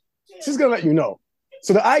marry me. She's gonna let you know.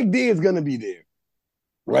 So the idea is gonna be there,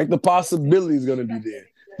 right? The possibility is gonna be there.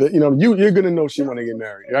 That you're gonna know she want to get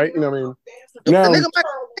married, right? You know what I mean? Now, the nigga might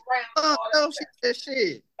she said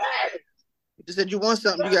shit. She said you want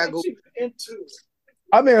something, you gotta go.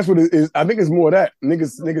 I think that's what it is. I think it's more of that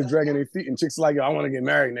niggas dragging their feet and chicks like, yo, I want to get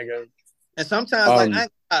married, nigga. And sometimes,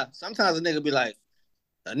 sometimes a nigga be like,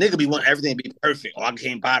 want everything to be perfect. Or I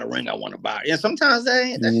can't buy the ring I want to buy. And sometimes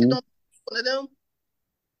that shit don't one of them.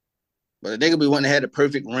 But a nigga be wanting to have the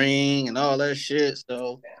perfect ring and all that shit.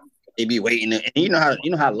 So they be waiting. And you know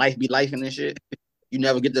how life be life and shit. You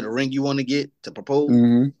never get to the ring you want to get to propose.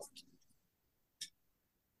 Mm-hmm.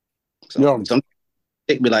 So some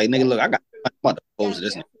chick be like, nigga, look, I'm about to propose to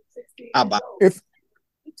this nigga. I'll buy it.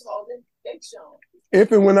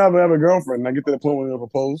 If and whenever I have a girlfriend and I get to the point where I'm going to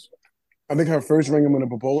propose, I think her first ring I'm going to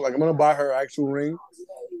propose, like I'm going to buy her actual ring,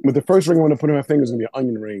 but the first ring I'm going to put in her finger is going to be an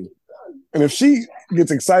onion ring. And if she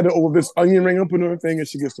gets excited over this onion ring I'm putting on her finger,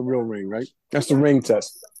 she gets the real ring, right? That's the ring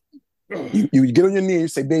test. You get on your knee and you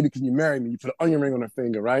say, baby, can you marry me? You put an onion ring on her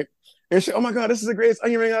finger, right? And she, oh my God, this is the greatest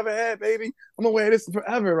onion ring I ever had, baby. I'm going to wear this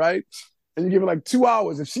forever, right? And you give her like 2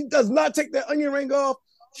 hours. If she does not take that onion ring off,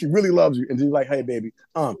 she really loves you. And then you're like, hey, baby,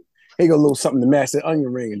 here go a little something to match that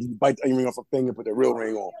onion ring. And you bite the onion ring off her finger and put the real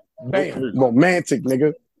ring on. Bam. Romantic,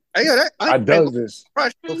 nigga. Hey, I does this.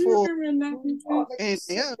 Before.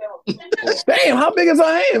 Damn, how big is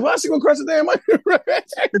her hand? Why is she going to crush the damn onion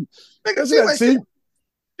ring? See?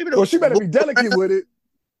 Well, she better be delicate with it.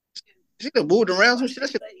 She done moved around some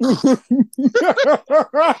shit.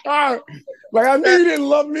 Like, I knew you didn't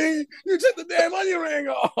love me. You took the damn onion ring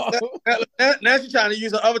off. Now she's trying to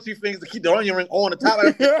use her other two fingers to keep the onion ring on the top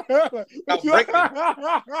of that.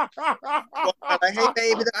 Like, hey,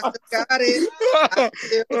 baby, I still got it.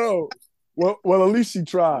 Oh, well, at least she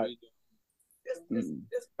tried.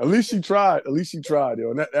 At least she tried,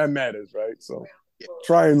 yo. And that matters, right? So,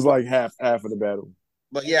 trying's like half of the battle.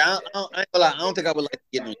 But yeah, I don't think I would like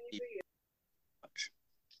getting on TV.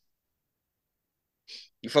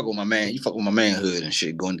 You fuck with my man. You fuck with my manhood and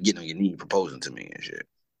shit. Going to get on your knee, proposing to me and shit.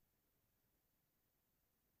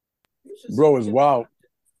 Bro is wild.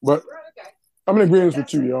 But I'm in agreement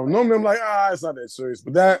with you, yo. Normally I'm like, it's not that serious.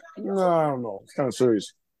 But that, no, I don't know. It's kind of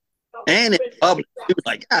serious. And it public,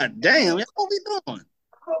 like, God damn, what we doing?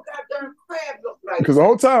 Because the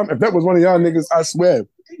whole time, if that was one of y'all niggas, I swear,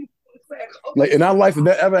 like in our life, if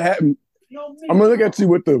that ever happened, I'm gonna look at you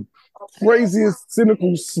with the craziest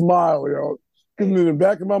cynical smile, yo. Because in the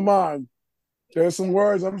back of my mind, there's some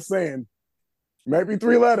words I'm saying, maybe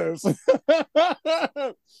 3 letters,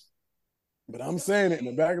 but I'm saying it in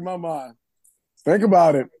the back of my mind. Think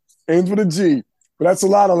about it. Ends with a G, but that's a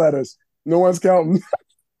lot of letters. No one's counting.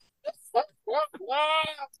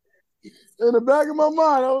 In the back of my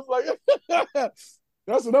mind, I was like,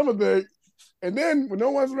 that's what I'm gonna think. And then when no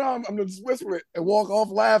one's around, I'm gonna just whisper it and walk off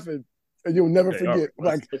laughing, and you'll never forget.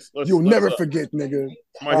 Right. You'll never forget, nigga.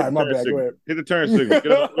 All right, my bad. Go ahead. Hit the turn signal.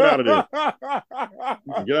 Get out of there.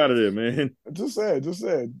 Get out of there, man. Just said.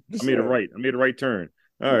 I made a right turn.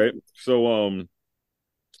 All right. So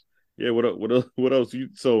yeah. What else? So you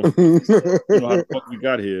know how the fuck we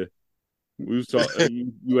got here? We was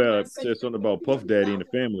talking. You said something about Puff Daddy and the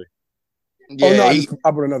family. Yeah,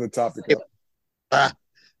 I put another topic up.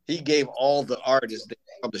 He gave all the artists the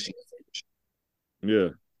publishing. Yeah.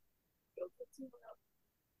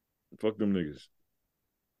 Fuck them niggas.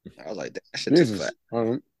 I was like, that shit too flat.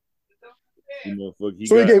 He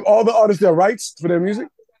gave all the artists their rights for their music?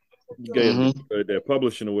 He gave their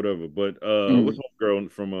publishing or whatever. But what's my girl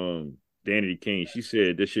from Danity Kane? She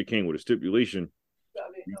said this shit came with a stipulation.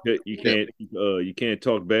 You can't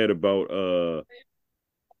talk bad about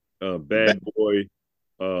Bad Boy,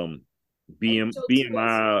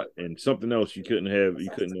 BMI, and something else. You couldn't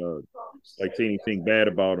like say anything bad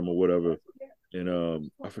about him or whatever. And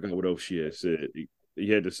I forgot what else she had said.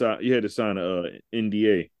 You had to sign a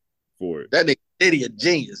NDA for it. That nigga Diddy a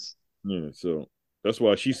genius. Yeah, so that's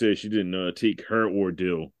why she said she didn't take her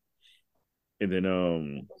ordeal. And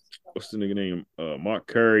then what's the nigga name? Mark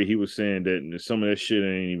Curry. He was saying that some of that shit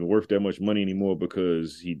ain't even worth that much money anymore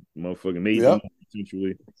because he motherfucking made them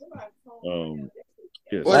essentially.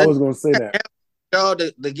 Yes. I was gonna say that. Y'all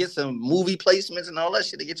to get some movie placements and all that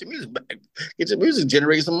shit to get your music back. Get your music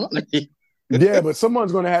generate some money. Yeah, but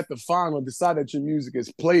someone's gonna have to find or decide that your music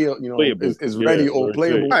is playable, is ready or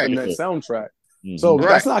playable in that soundtrack. Mm-hmm. So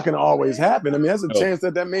that's not going to always happen. I mean, there's a chance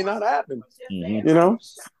that may not happen. Mm-hmm. You know,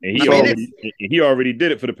 and he already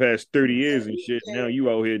did it for the past 30 years and shit. Now you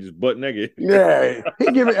out here just butt naked. Yeah, he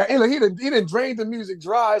didn't drain the music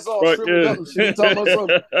dry. It's all shriveled up and shit. I'm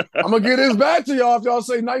gonna get this back to y'all if y'all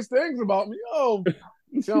say nice things about me. Oh,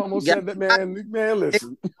 she almost said that, man. Man,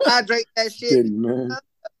 listen, hydrate that shit, man.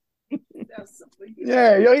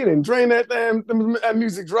 Yeah, he didn't drain that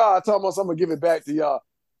music dry. I told myself I'm gonna give it back to y'all.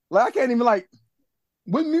 Like I can't even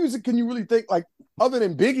what music can you really think other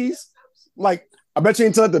than Biggie's? Like I bet you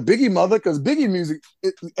ain't tell the Biggie mother because Biggie music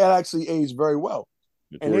it actually aged very well,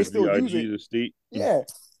 and they still use it. Yeah,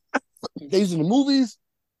 they use it in the movies.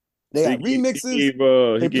 They have remixes.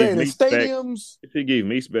 They play it in stadiums. If he gave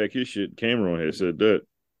Mace back his shit, Cameron had said that.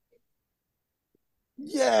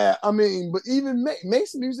 Yeah, I mean, but even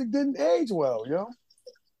Mace music didn't age well, yo.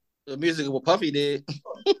 The music of what Puffy did.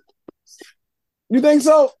 You think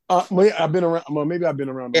so? I've been around. Well, maybe I've been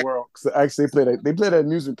around the world because actually they play that at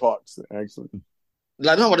music parks. Actually,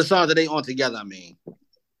 like know what the songs that they on together. I mean,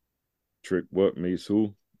 Trick what Mace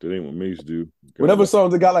who? That ain't what Mace do. Whatever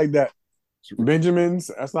songs they got like that. Benjamin's.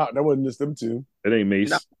 That wasn't just them two. That ain't Mace.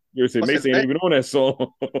 No. You say Mace ain't even on that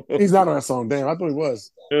song. He's not on that song. Damn, I thought he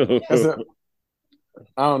was.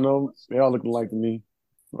 I don't know. They all look alike to me.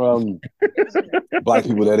 Black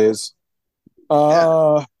people, that is.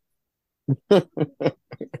 I'm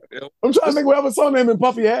trying to think whatever song him and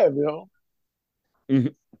Puffy had, you know. Mm-hmm.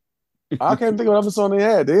 I can't think of whatever song they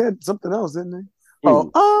had. They had something else, didn't they? Ooh.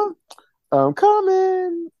 I'm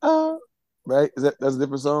coming up. Right? That's a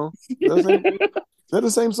different song? Is that the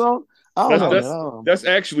same song? I don't know. That's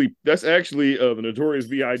actually the Notorious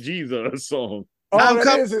B.I.G.'s song. Oh,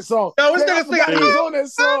 that is his song. No, it's gonna sing. He's on that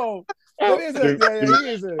song. That is it. Yeah, he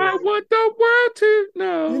is it. I want the world to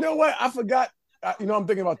know. You know what? I forgot. I'm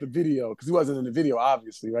thinking about the video because he wasn't in the video,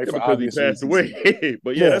 obviously, right? Yeah, because he passed away.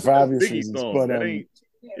 But yeah, that's for obvious Biggie's reasons. song. But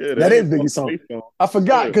that is Biggie's song. I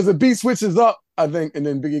forgot because the beat switches up, I think, and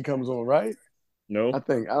then Biggie comes on, right? No, I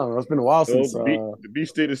think I don't know. It's been a while since the beat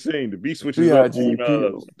stayed the same. The beat switches up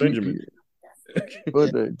on Benjamin.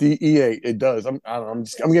 But the DEA, it does. I'm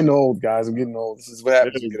getting old, guys. I'm getting old. This is what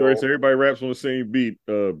happens. Yeah, Grace, everybody raps on the same beat.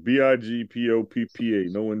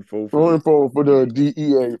 BIGPOPPA. No info for No info for the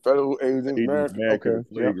DEA, Federal Agents. Agents mad Okay. because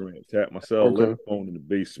flagrant. Tap myself, Okay. living phone in the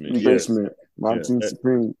basement. In the basement. My team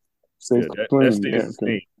Supreme. That stays the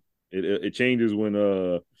same. It changes when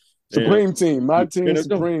Supreme team. My team no,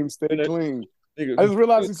 Supreme. Stay clean. nigga, I just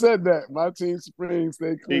realized he said that. My team Supreme.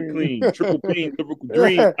 Stay clean. Stay clean. Triple clean. Lyrical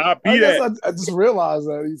dream. I be that. I just realized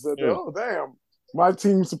that he said that. Oh damn. My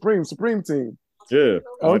team Supreme. Supreme team. Yeah.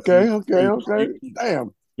 Okay. Damn.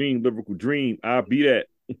 Dream, lyrical dream. I be that.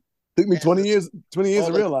 Took me 20 years to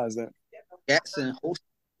realize that. Jackson host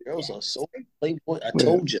girls are so playboy. I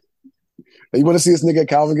told you. You want to see this nigga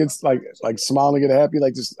Calvin gets like smile and get happy,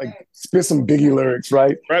 like just like spit some Biggie lyrics,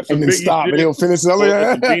 right? Rap and then Biggie stop, and he'll finish it.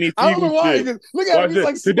 I don't know why. Look at him, he's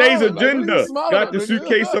like today's smiling, agenda. Like, got the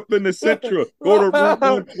suitcase up in the Centra. Go to room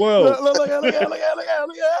 112. Look at.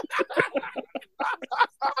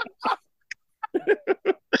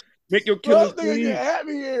 Make your killers nigga get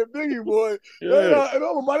happy here, Biggie boy. Yeah. I'm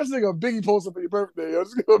gonna buy this nigga a Biggie poster for your birthday. Yo.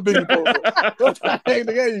 Just give him a Biggie poster.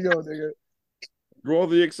 There you go, nigga. Draw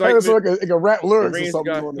the excitement. So like a rap lyrics or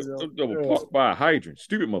something. Double parked by a hydrant.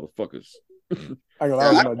 Stupid motherfuckers. I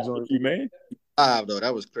got my joint. You man. Though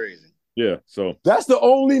that was crazy. Yeah. So that's the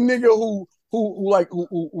only nigga who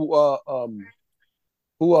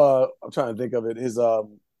I'm trying to think of it. His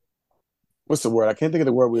what's the word? I can't think of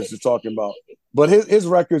the word we were just talking about. But his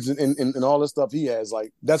records and all the stuff he has,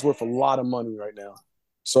 like that's worth a lot of money right now.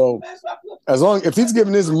 So if he's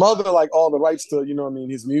giving his mother like all the rights to, you know what I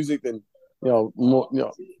mean, his music, then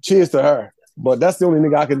cheers to her. But that's the only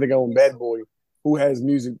nigga I can think of on Bad Boy who has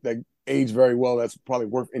music that aged very well. That's probably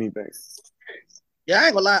worth anything. Yeah, I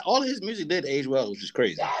ain't gonna lie. All his music did age well, which is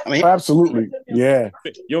crazy. I mean, absolutely, yeah.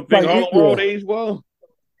 You don't think Harlem World aged well?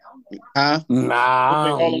 Huh? Nah. You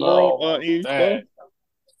think Harlem World aged well?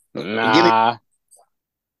 Nah.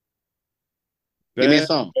 Give me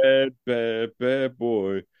some. Bad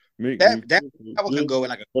boy. That one can go in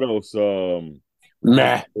like a. What else?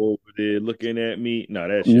 Nah. Over there looking at me. No,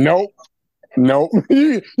 that shit. Nope.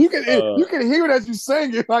 you can hear it as you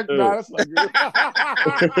sing it. Like, nah, that's not good. I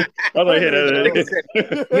was like, hey,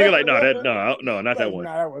 nigga, like, no, not that one.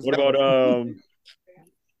 Nah, what about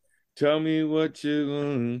tell me what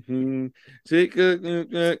you want. Take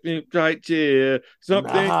a right chair.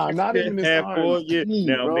 Something not even this time. For you.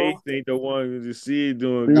 Now, Mace ain't the one who just see it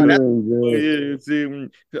doing good. See,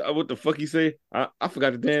 what the fuck he say? I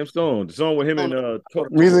forgot the damn song. The song with him and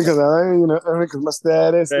reason because my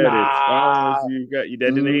status. Nah. You got you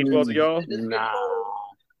that didn't age well to y'all? Nah.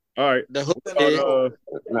 All right. The hook did.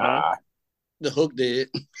 Nah. The hook did.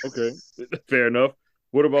 Okay. Fair enough.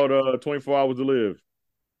 What about 24 Hours to Live?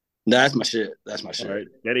 That's my shit. That's my shit. Right.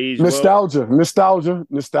 That aged nostalgia.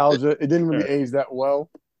 It didn't really age that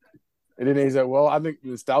well. It didn't age that well. I think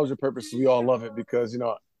nostalgia purposes, we all love it because,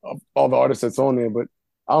 all the artists that's on there, but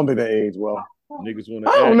I don't think they age well. Niggas want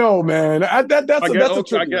to. I don't know, man. That's a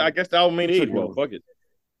tricky. I guess the album ain't age well. Fuck it.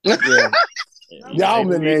 Yeah. The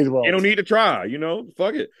album didn't age well. They don't need to try,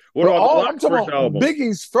 Fuck it. What about I'm talking about album?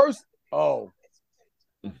 Biggie's first. First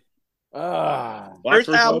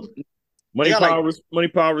album. Money, power,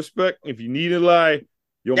 respect. If you need a lie,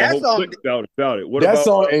 yo, my whole clique about it. What that about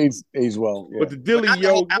song aged well? Yeah. But the Dilly,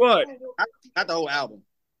 yo, what? Not the whole album.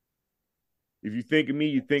 If you think of me,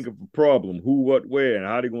 you think of a problem. Who, what, where, and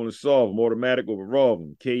how they going to solve them. Automatic or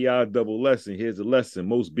revolving. KI double lesson. Here's a lesson.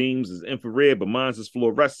 Most beams is infrared, but mine's is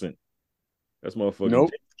fluorescent. That's motherfucking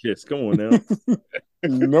Kiss. Come on now.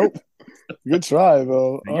 Nope. Good try,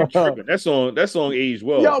 though. That song aged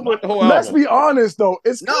well. Yo, but let's be honest, though.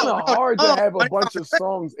 It's kind of hard to have a bunch of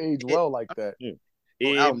songs age well like that. Yeah.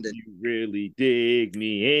 If you really dig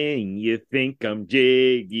me and you think I'm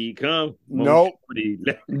jiggy, come. Nope.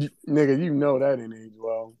 Nigga, you know that didn't age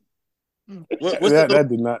well. That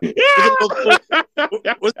did not.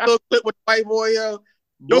 What's the little clip with the white boy, yo?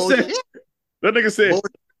 That nigga said.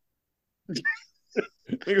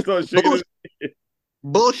 Nigga started shaking his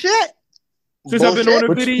bullshit. Since I've been on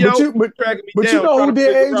the video, but you know who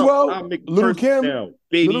did age well? Little Kim.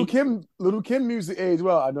 Little Kim music age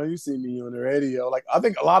well. I know you see me on the radio. Like I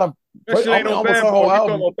think a lot of that shit ain't on Bad Boy. You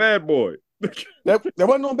talking about Bad Boy? that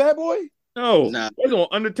wasn't on Bad Boy. No, that was on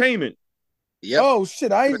Entertainment. Yep. Oh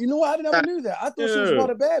shit! You know what? I never knew that. I thought she was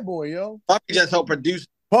about a Bad Boy, yo. Puffy just helped produce.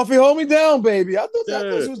 Puffy, hold me down, baby. I thought she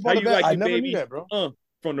was about a Bad. I never knew that, bro.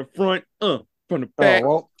 From the front, from the back,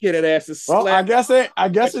 get that ass a slap. Well, I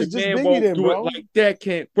guess it's just Biggie then, bro. It like that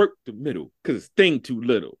can't work the middle because it's thing too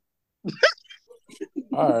little.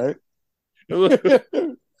 All right. Let's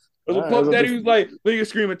The Puff Daddy was like, nigga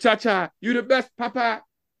screaming, cha cha, you the best, papa.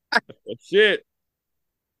 Shit.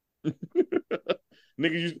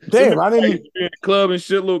 Niggas Damn, I didn't in the club and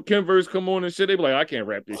shit, little Kim verse come on and shit. They be like, I can't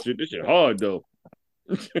rap this shit. This shit hard though.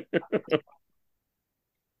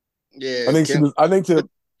 Yeah, I think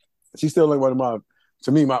she's still like one of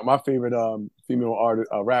my favorite female artist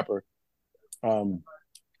rapper. I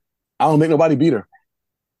don't think nobody beat her.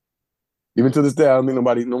 Even to this day, I don't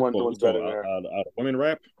think no one's better than her. Women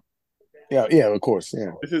rap? Yeah, of course,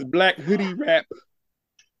 yeah. This is Black Hoodie rap.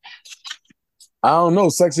 I don't know,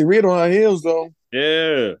 Sexy Red on her heels though.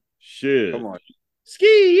 Yeah, shit. come on.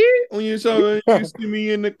 Ski when you see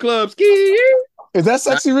me in the club. Ski. Is that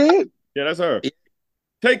Sexy Red? Yeah, that's her.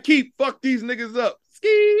 Take keep, fuck these niggas up.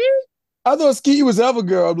 Ski. I thought Ski was the other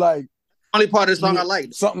girl. Like Only part of the song I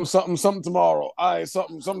liked. something tomorrow. All right,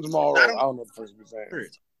 something tomorrow. I don't know what the first was saying.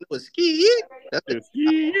 It was ski. That's it.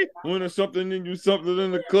 Ski. When there's something in you, something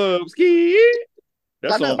in the club. Ski.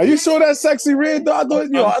 That's all. Are you sure that's Sexy Red? Though? I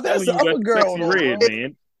thought that's the other girl. Sexy Red,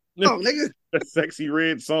 man. Oh, nigga. That Sexy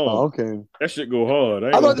Red song. Oh, okay. That shit go hard.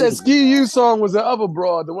 I thought that Ski You song was the other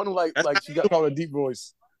broad, the one who like she got called a deep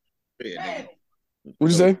voice. Yeah,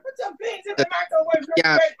 What'd you say?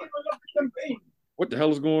 yeah. What the hell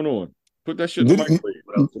is going on? Put that shit in the microwave.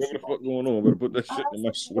 Whatever the fuck going on? Better put that shit in the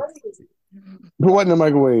microwave. Put what in the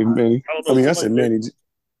microwave, Manny? I I said Manny.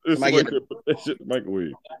 Somebody could put that shit in the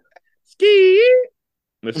microwave. Ski.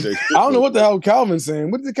 I don't know what the hell Calvin's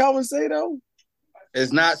saying. What did Calvin say though?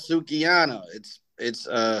 It's not Sukihana. It's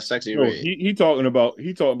Sexy Red. He talking about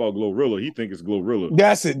Glorilla. He think it's Glorilla.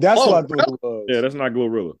 That's it. That's what I thought it was. Yeah, that's not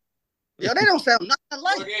Glorilla. Yo, they don't sound nothing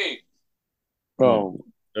like. Oh,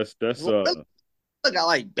 that's Look, I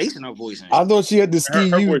like bass in her voice. I thought she had the Ski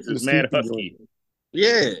her You. voice is mad husky.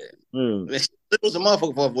 Yeah. Mm. It was a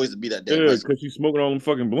motherfucker for her voice to be that damn. Yeah, because she's smoking all them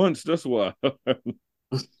fucking blunts. That's why.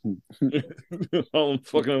 All them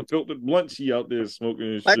fucking unfiltered blunts she out there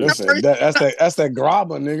smoking and shit. Like, That's that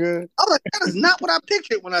grabber, nigga. I was like, that is not what I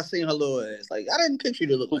pictured when I seen her little ass. Like, I didn't picture her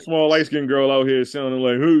to look like. Small light skinned girl out here sounding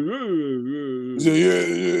like,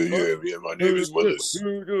 Yeah. My name is Willis.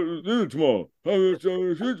 Tomorrow.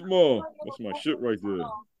 That's my shit right there.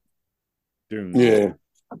 Dude. Yeah.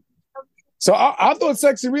 So I thought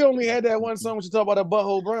Sexy Red only had that one song when she talked about that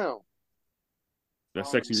butthole brown.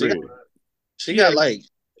 That's Sexy Red. She got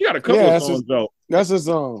a couple of songs out. That's a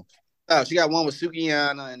song. Oh, she got one with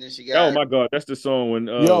Sukihana, and then she got. Oh my god, that's the song when.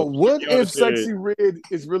 What if Sexy Red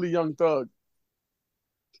is really Young Thug?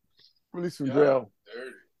 Release from jail.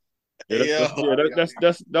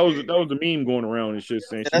 That was the meme going around and shit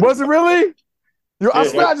saying. Was it really? I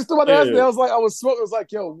swear I just thought about that yesterday. I was smoking. I was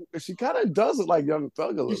like, yo, she kind of does it like Young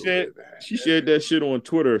Thug a little bit. She shared that shit on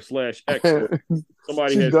Twitter /X.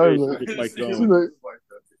 Somebody had said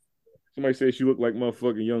somebody said she looked like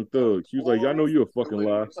motherfucking Young Thug. She was like, I know you a fucking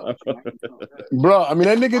lie. Bro, I mean,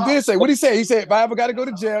 that nigga did say, what did he say? He said, if I ever got to go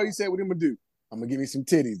to jail, he said, what I'm going to do? I'm going to give me some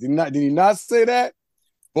titties. Did he not say that?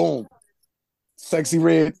 Boom. Sexy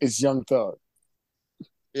Red is Young Thug.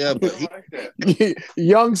 Yeah, but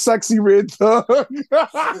Young Sexy Red Thug.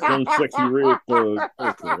 Young Sexy Red Thug.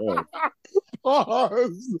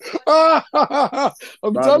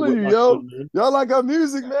 I'm telling you, yo. Y'all like our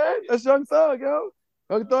music, man. That's Young Thug, yo.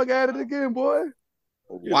 Young Thug at it again, boy.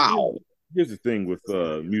 Wow. Here's the thing with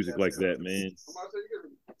music like that, man.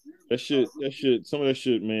 That shit, some of that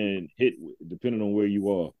shit, man, hit depending on where you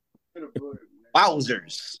are.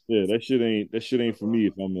 Wowzers. Yeah, that shit ain't for me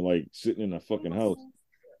if I'm like sitting in a fucking house.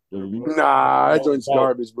 Nah, that joint's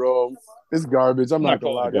garbage, bro. It's garbage. I'm not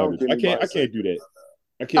gonna lie. I can't do that.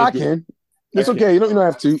 I can. It's okay. You don't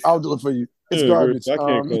have to. I'll do it for you. It's garbage. I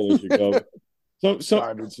can't call it shit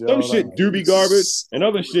garbage. Some shit do be garbage, and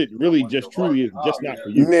other shit really just truly is just not for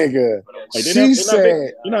you. Nigga, like she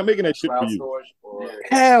said, you're not making that shit for you.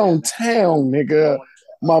 Town, nigga.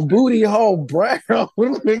 My booty hole brown,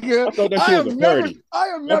 nigga. I thought that shit was a parody. I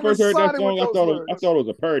am when never I first heard that song, I thought it was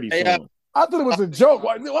a parody song. I thought it was a joke.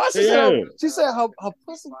 Why she said her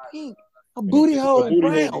pussy pink, her booty hole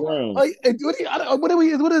brown. Like, what are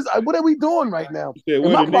we doing right now? Said,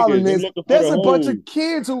 and my problem is there's a bunch of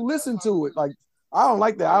kids who listen to it. Like, I don't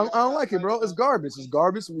like that. I don't like it, bro. It's garbage. It's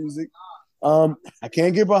garbage music. I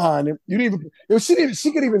can't get behind it.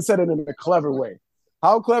 She could even say it in a clever way.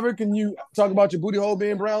 How clever can you talk about your booty hole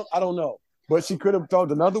being brown? I don't know. But she could have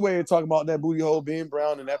talked another way to talk about that booty hole being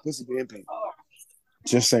brown and that pussy being pink.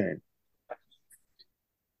 Just saying.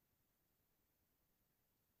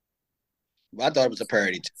 I thought it was a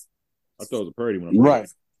parody too. I thought it was a parody when I right.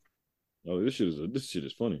 Oh, this shit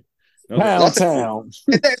is funny. Town.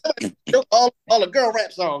 all the girl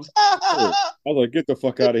rap songs. I was like, get the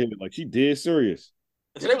fuck out of here. Like, she dead serious.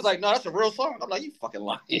 So they was like, no, that's a real song. I'm like, you fucking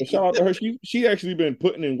lying. But shout out to her. She actually been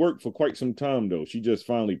putting in work for quite some time though. She just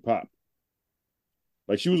finally popped.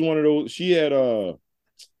 Like she was one of those. She had Wait,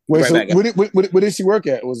 Right so back, guys. what did she work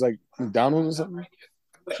at? It was like McDonald's or something?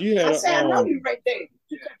 she had I know you right there.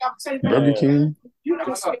 You think I'm saying Burger that? King? You know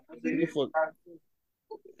what the fuck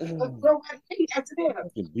nobody ate after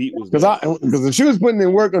that. the beat was Because if she was putting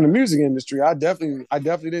in work on the music industry, I definitely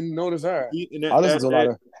didn't notice her. and I listened to a lot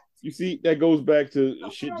of. you see that goes back to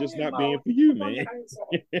shit just not being for you, man.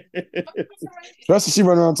 Especially she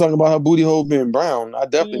running around talking about her booty hole being brown. I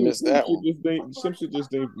definitely missed that one. Some shit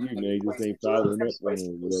just ain't for you, man. You just ain't following up on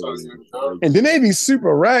whatever. And then they be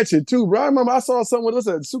super ratchet too, bro. I remember I saw someone that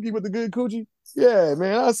said Suki with the good coochie. Yeah,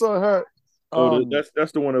 man, I saw her.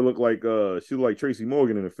 That's the one that looked like she looked like Tracy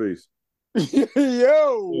Morgan in the face. Yo,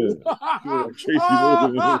 Yeah. She looked like Tracy Morgan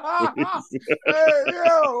in the face. hey,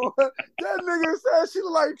 yo, that nigga said she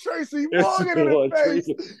look like Tracy Morgan in the face.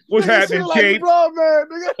 What's Nigga, happening, she Kate? like bro, man,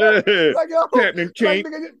 nigga. Like, yo, What's happening, Kate?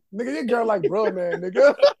 like, nigga, your girl like bro, man,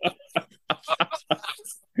 nigga.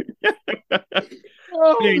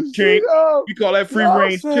 Hey, Kate. You call that free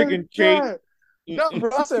range chicken, Kate? No,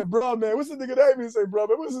 bro. I said, bro, man. What's the nigga name? He said, bro,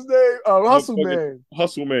 man. What's his name? Hustle Man.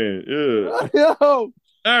 Hustle Man. Yeah. Yo,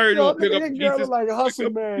 I already yo, don't pick up nigga, girl pieces. look like Hustle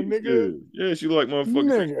Man, nigga. Yeah, she look like motherfucking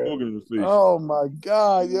Tracy Nigga. Morgan in the face. Oh my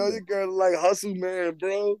god, yo, your girl look like Hustle Man,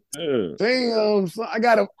 bro. Yeah. Damn, son, I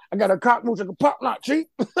got a cock mooch like a pop not cheap.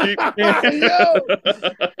 Cheap. Yo.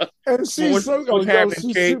 And she's What's happening,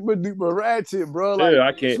 she's Kate? super duper ratchet, bro. Like, Yeah,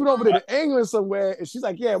 I can't. she went over there to England somewhere, and she's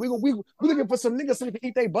like, "Yeah, we looking for some niggas so we can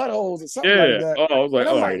eat their buttholes or something Yeah. like that." Oh, I was like, And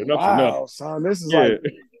I'm all like, right, enough, wow, enough. son, this is Yeah. like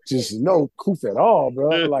just no coof at all,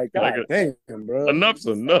 bro. Yeah, Like, like god damn, bro. Enough's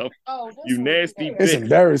enough. You nasty It's bitch.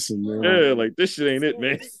 embarrassing, man. Yeah, like this shit ain't it,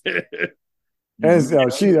 man. And yo, and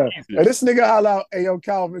this nigga holla out, hey yo,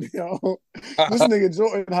 Calvin, yo. This nigga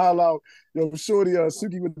Jordan holla out, yo, shorty,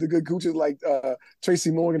 Suki with the good cooches like Tracy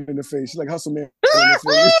Morgan in the face. She's like Hustle Man in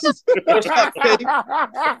the face.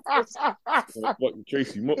 Fucking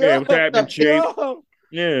Tracy Morgan. Yeah, what's happening, Chase?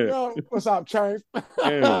 Yeah. Yo, what's up, Chase?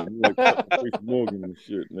 Yeah, like fucking Tracy Morgan and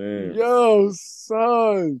shit, man. Yo,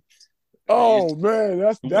 son. Oh man,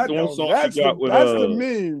 that's What's that. the one song That's she got the, with, that's the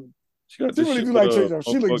meme. She got She this really shit do with, like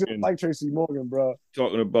Tracy. She look just fucking like Tracy Morgan, bro.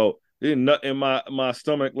 talking about there's nothing in my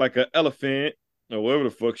stomach like an elephant or whatever the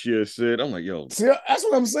fuck she has said. I'm like, yo, See, that's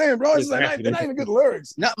what I'm saying, bro. It's like they're not even good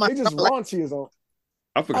lyrics. Not my They just raunchy as all.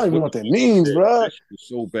 I I don't even know what that means, bro. That shit is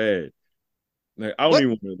so bad. Like I don't What? even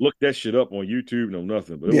want to look that shit up on YouTube, no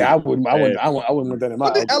nothing. But it Yeah, I was wouldn't want that in my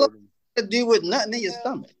What the hell algorithm. to do with nothing in your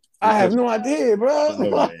stomach? I have no idea, bro.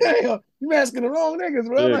 No, You asking the wrong niggas,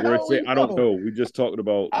 bro. Yeah, Like, girl, how say, we I don't know. We just talking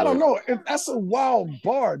about. I don't know. That's a wild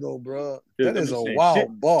bar, though, bro. Yeah, That is I'm a saying,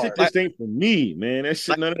 wild bar. Shit just ain't for me, man. That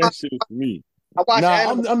shit, none of that shit is for me. I watch Nah,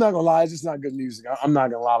 anime. I'm not gonna lie. It's just not good music. I'm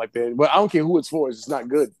not gonna lie like that. But I don't care who it's for. It's just not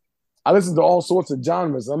good. I listen to all sorts of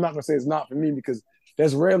genres. I'm not gonna say it's not for me because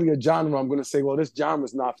there's rarely a genre I'm gonna say, well, this genre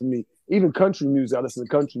is not for me. Even country music, I listen to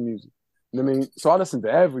country music. You know what I mean? So I listen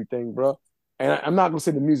to everything, bro. And I'm not gonna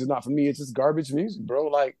say the music's not for me. It's just garbage music, bro.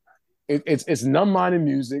 Like it's numb-minded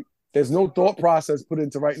music. There's no thought process put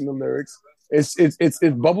into writing the lyrics. It's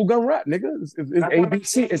bubblegum rap, nigga. It's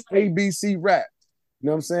ABC. It's ABC rap. You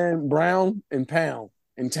know what I'm saying? Brown and pound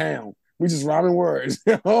in town. We just rhyming words,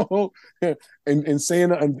 you know, and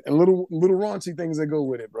saying and little raunchy things that go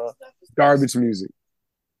with it, bro. Garbage music.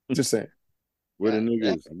 Just saying. Where the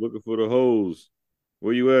niggas? I'm looking for the hoes.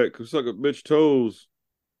 Where you at? Come suck a bitch toes.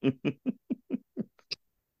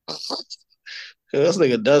 This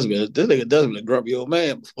nigga does me. This nigga does me a grumpy old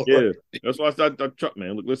man before. Yeah, that's why I started truck,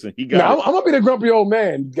 man. Look, listen, he No, got it. I'm gonna be the grumpy old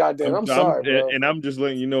man. Goddamn, I'm sorry, bro. And I'm just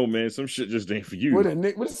letting you know, man. Some shit just ain't for you. What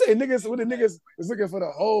it say? Niggas is looking for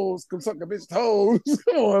the hoes. Come suck a bitch toes.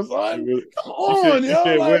 Come on, son. Come on, She yo.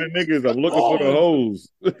 said, Like, where the niggas? I'm looking for the hoes.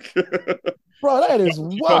 bro, that is She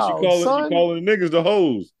wild, calling son. the niggas the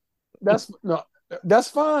hoes. That's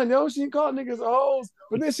fine, yo. She called niggas hoes,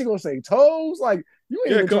 but then she gonna say toes. Like you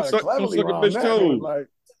ain't even come trying suck to cleverly a rhyme bitch that. toes. Like,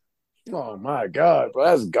 oh my god, bro,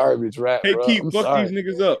 that's garbage rap, Hey, bro. Keith, I'm fuck sorry. these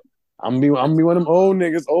niggas up. I'm be one of them old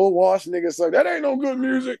niggas, old wash niggas. Like that ain't no good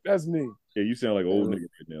music. That's me. Yeah, you sound like an old nigga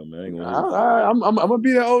right now, man. I ain't gonna I'm gonna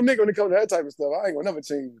be that old nigga when it comes to that type of stuff. I ain't gonna never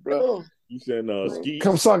change, bro. You said ski.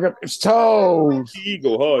 Come suck up its toes. Ski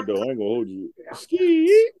go hard though. I ain't gonna hold you.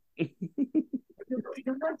 Ski.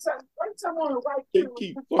 Hey,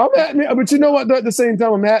 Keith, I'm happy, but you know what? Though, at the same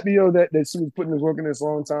time, I'm happy that she was putting this work in this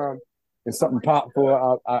long time and something popped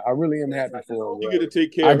for her. I really am happy for her. you Bro. get to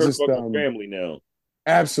take care of her just, fucking family now.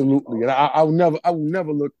 Absolutely, and I will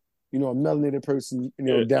never look a melanated person,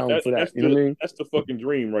 down for that. You know what I mean? That's the fucking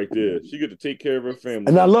dream right there. She get to take care of her family.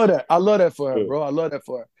 And I love that. I love that for her, bro. I love that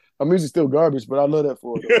for her. Her music's still garbage, but I love that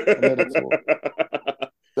for her. Though. I love that for her.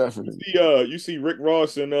 Definitely. You see Rick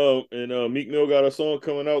Ross and Meek Mill got a song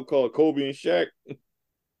coming out called Kobe and Shaq.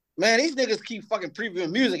 Man, these niggas keep fucking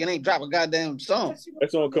previewing music and ain't drop a goddamn song.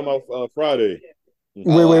 That song come out Friday.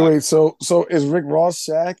 Wait. So is Rick Ross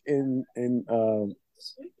Shaq and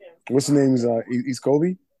what's the name? He's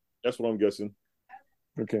Kobe? That's what I'm guessing.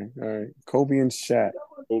 Okay, all right. Kobe and Shaq.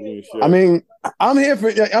 Kobe and Shaq. I mean, I'm here for.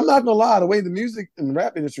 I'm not gonna lie. The way the music and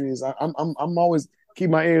rap industry is, I'm always keep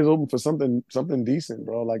my ears open for something decent,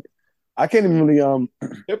 bro. Like I can't even really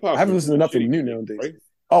Hip-hop I haven't listened to nothing new nowadays. Right?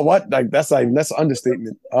 Oh, what? Like that's an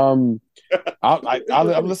understatement. I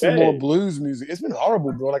listen to more blues music. It's been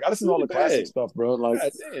horrible, bro. Like I listen to all the classic stuff, bro.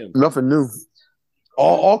 Like nothing new.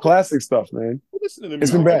 All classic stuff, man.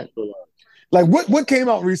 It's been bad. Like what came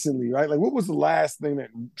out recently, right? Like what was the last thing that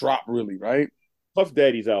dropped really, right? Puff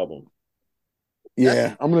Daddy's album.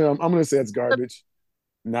 Yeah, I'm gonna say it's garbage.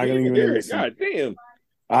 Not gonna even listen. God damn.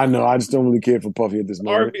 I know. I just don't really care for Puffy at this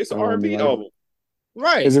moment. It's an R&B album,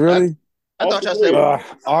 right? Is it really? I thought y'all said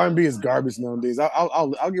R&B is garbage nowadays.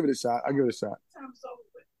 I'll give it a shot. I'll give it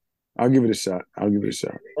a shot.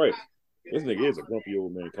 Right. This nigga is a grumpy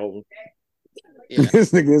old man, Colvin. Yeah.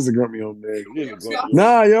 This nigga is a grumpy old man.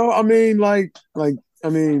 Nah, yo. I mean, I'm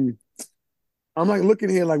like looking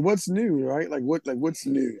here, like what's new, right? What's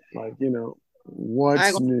new? Like,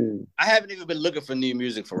 what's new? I haven't even been looking for new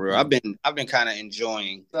music for real. I've been kind of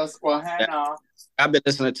enjoying. I've been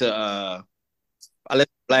listening to I listen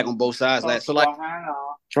to Black on Both Sides.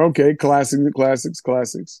 Okay,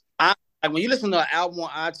 classics. Like when you listen to an album on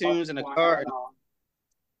iTunes in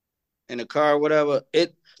the car, whatever.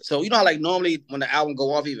 So you know how like normally when the album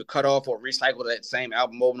go off, either cut off or recycle that same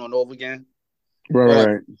album over and over again.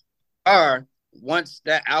 Right. Or once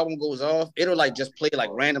that album goes off, it'll like just play like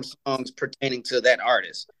random songs pertaining to that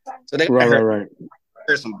artist. So they right. I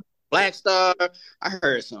heard some Black Star. I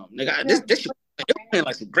heard some nigga. This shit, it was playing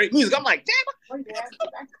like some great music. I'm like, damn.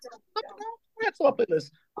 That's what the fuck is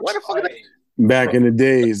that? Back in the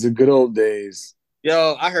days, the good old days.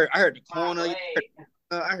 Yo, I heard the corner.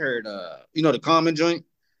 I heard the Common joint.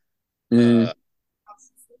 Yo,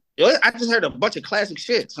 I just heard a bunch of classic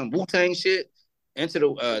shit, some Wu-Tang shit, into the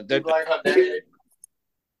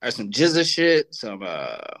or some Jizza shit, some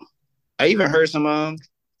I even heard some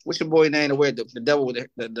what's your boy name? The devil with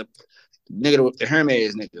the nigga with the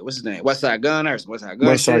Hermes nigga. What's his name? Westside Gun or some Westside Gun.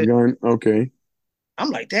 Westside Gun. Okay. I'm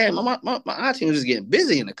like, damn, my iTunes is getting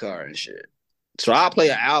busy in the car and shit. So I'll play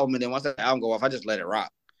an album and then once that album go off, I just let it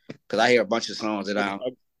rock because I hear a bunch of songs that I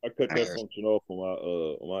cut that function off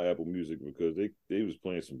on my Apple Music because they was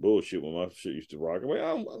playing some bullshit when my shit used to rock.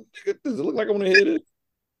 I'm like, does it look like I want to hear this?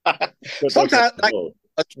 Sometimes like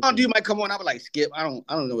a song dude might come on, I would like skip. I don't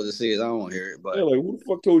know what this is. I don't want to hear it. But yeah, like who the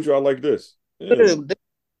fuck told you I like this? Yeah.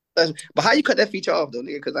 But how you cut that feature off though,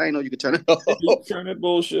 nigga? Because I didn't know you could turn it off. You turn that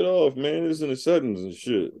bullshit off, man. It's in the settings and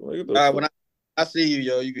shit. Like, all right, when I see you,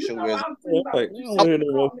 yo, you can show me.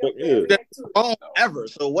 Ever.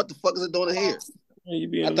 So what the fuck is it doing here? You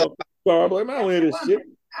be in the car, I'm like, man, I don't hear this shit.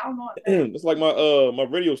 It's like my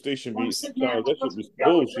radio station beat. Sometimes that shit was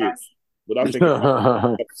bullshit. But I think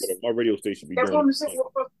my radio station be doing it.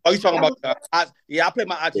 Oh, you talking about? I play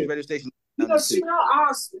my iTunes radio station.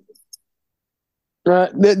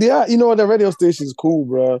 Yeah, you know what? That radio station is cool,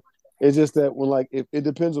 bro. It's just that when like it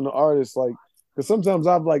depends on the artist, like because sometimes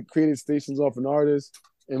I've like created stations off an artist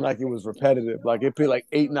and like it was repetitive, like it played like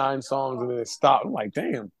 8-9 songs and then it stopped. I'm like,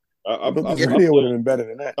 damn. The video would have been better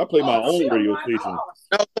than that. I play my own radio station.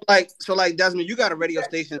 No, so like Desmond, you got a radio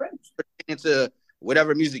station into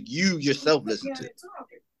whatever music you yourself listen to.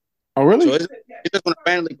 Oh, really? So it's just going to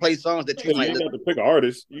randomly play songs that you might. You don't have to pick an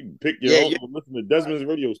artist. You can pick your own. Listen to Desmond's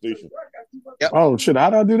radio station. Yep. Oh shit! How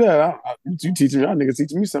do I do that? You teaching y'all niggas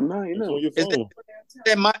teaching me something now? You know. On your phone.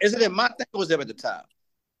 Is it in my thing or is it at the top?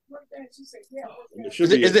 It should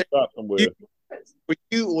be at the top somewhere. For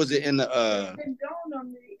you, or was it in the?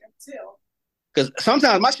 Because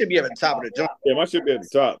sometimes my shit be at the top of the joint. Yeah, my shit be at the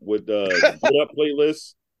top with the Get Up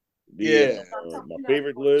playlist. My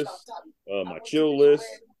favorite list, my chill list.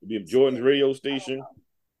 Be Jordan's radio station.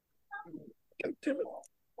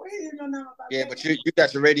 Yeah, but you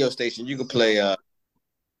got your radio station. You can play. If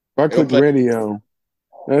I click radio,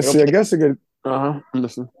 let's see. I guess I could.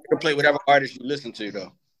 Listen. You can play whatever artist you listen to,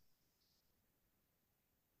 though.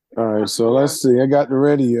 All right, so let's see. I got the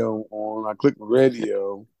radio on. I click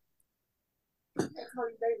radio.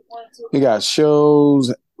 You got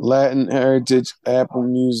shows, Latin Heritage, Apple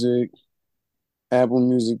Music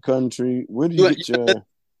Country. Where do you get your?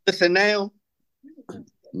 Listen now.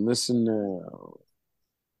 Listen now.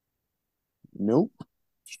 Nope.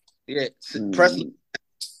 Yeah, press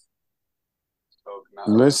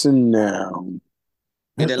Listen now.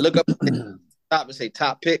 and then look up top and say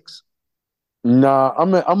top picks. Nah,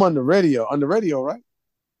 I'm on the radio. On the radio, right?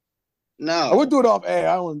 No, I would do it off air.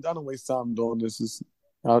 I don't waste time doing this.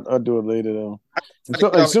 I'll do it later though.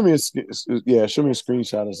 Show me a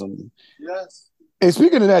screenshot or something. Yes. Hey,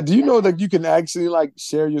 speaking of that, do you know that you can actually like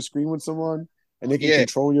share your screen with someone and they can Yeah.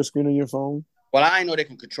 control your screen on your phone? Well, I know they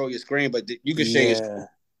can control your screen, but you can share your screen.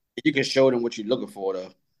 You can show them what you're looking for,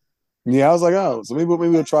 though. Yeah, I was like, oh, so maybe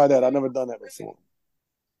we'll try that. I've never done that before.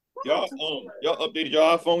 Y'all updated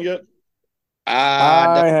your iPhone yet?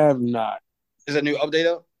 I have not. Is a new update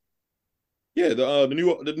up? Yeah, the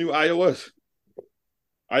new iOS.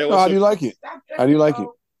 Oh, how do you like it? How do you like it?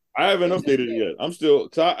 I haven't updated it yet. I'm still.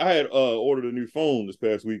 Cause I had ordered a new phone this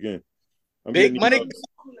past weekend. Big money.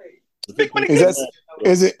 Big money. Is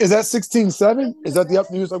that 16.7? Is that the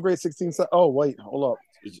newest upgrade 16.7? Oh wait, hold up.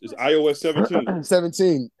 It's iOS 17.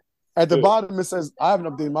 17. At the Yeah. bottom it says I haven't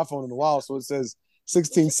updated my phone in a while, so it says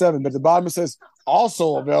 16.7. But at the bottom it says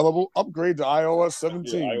also available. Upgrade to iOS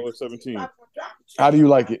 17. Yeah, iOS 17. How do you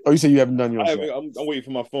like it? Oh, you say you haven't done yours yet. I'm waiting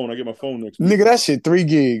for my phone. I get my phone next week. Nigga, that shit 3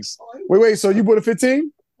 gigs. Wait. So you bought a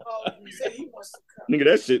 15? Nigga,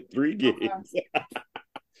 that shit 3 gigs.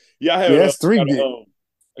 Yeah, I have. Yeah, it's 3 gigs.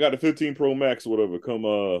 I got the 15 Pro Max or whatever. Come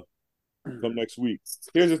next week.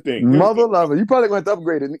 Here's the thing. Mother lover, you probably going to have to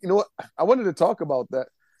upgrade it. You know what? I wanted to talk about that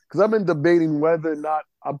because I've been debating whether or not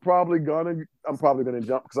I'm probably gonna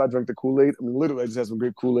jump because I drank the Kool-Aid. I mean, literally, I just had some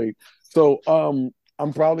great Kool-Aid. So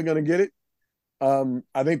I'm probably gonna get it.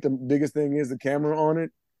 I think the biggest thing is the camera on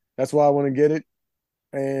it. That's why I want to get it.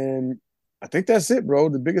 And I think that's it, bro.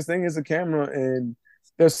 The biggest thing is the camera, and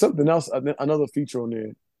there's something else, another feature on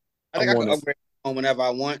there. I think I can upgrade on whenever I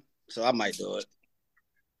want, so I might do it.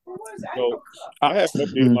 So I haven't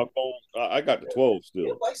updated my phone. I got the 12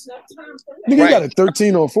 still. Nigga, you got a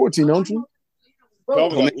 13 or 14, don't you? You got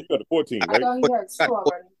the 14, right?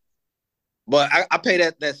 But I pay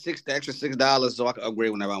the extra $6 so I can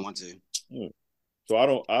upgrade whenever I want to. Yeah. So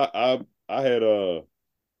I had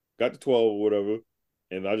got the 12 or whatever,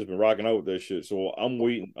 and I just been rocking out with that shit. So I'm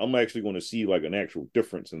waiting. I'm actually going to see like an actual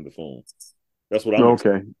difference in the phone. That's what I'm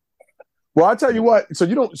okay. Well, I'll tell you what. So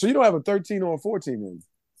you don't have a 13 or a 14 then?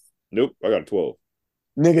 Nope, I got a 12.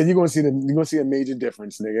 Nigga, you're gonna see a major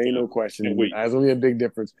difference, nigga. Ain't no question. There's only a big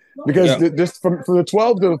difference because this from the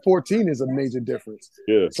 12 to the 14 is a major difference.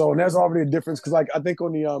 Yeah. So and there's already a difference because like I think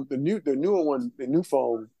on the newer one, the new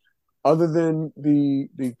phone, other than the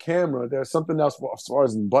camera, there's something else as far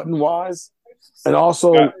as button wise, and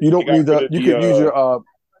also you don't need you can use your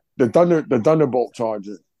the Thunderbolt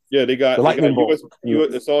charger. Yeah, they got lightning bolt.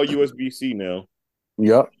 It's all USB-C now.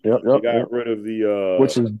 Yep. They got rid of the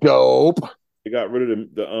which is dope. They got rid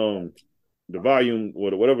of the volume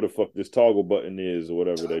or whatever the fuck this toggle button is or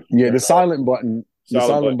whatever that. Yeah, the silent button. The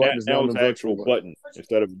silent button is now it's an actual button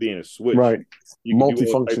instead of being a switch. Right. You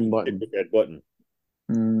multifunction button. With that button.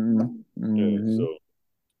 Mm-hmm. Yeah, so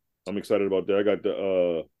I'm excited about that. I got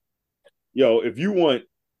the if you want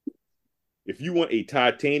a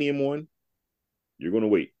titanium one, you're gonna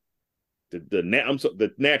wait. The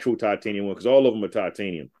natural titanium one, because all of them are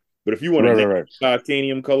titanium. But if you want a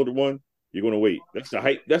titanium colored one, you're gonna wait. That's the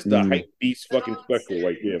hype beast fucking special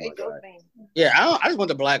right there, my guy. Yeah, I just want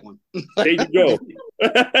the black one. There you go.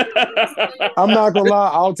 I'm not gonna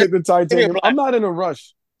lie, I'll take the titanium. I'm not in a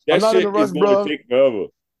rush. I'm not in a rush, bro. Take forever.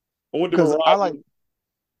 I went to Verizon.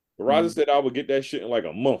 I Verizon said I would get that shit in like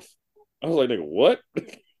a month. I was like, nigga, what?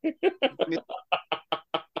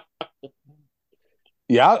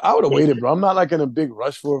 Yeah, I would have waited, bro. I'm not like in a big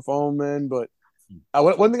rush for a phone, man. But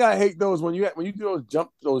one thing I hate though is when you do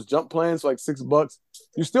those jump plans for like $6,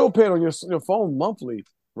 you still pay it on your phone monthly,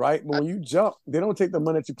 right? But when you jump, they don't take the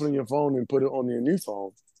money that you put in your phone and put it on your new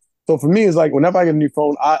phone. So for me, it's like whenever I get a new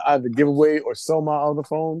phone, I either give away or sell my other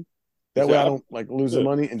phone. That way I don't like lose the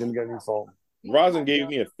money and then get a new phone. Verizon gave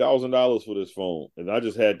me $1,000 for this phone, and I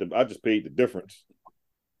just paid the difference.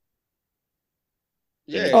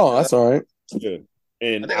 Yeah. Oh, that's all right. Yeah.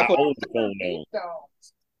 And I own the phone now.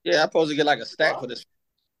 Yeah, I'm supposed to get like a stack for this.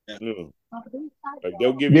 Yeah. Like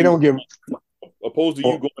they'll give you. They don't give. Opposed to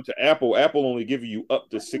you going to Apple, Apple only give you up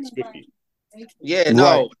to $650. Yeah,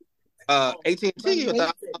 no. AT&T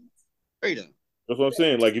or freedom. That's what I'm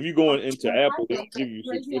saying. Like if you're going into Apple, they'll give you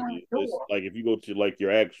 $650. It's like if you go to like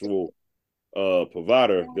your actual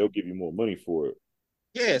provider, they'll give you more money for it.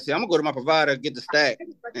 Yeah, see, I'm gonna go to my provider, get the stack.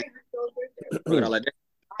 And, like that.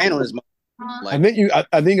 And on this money. I think you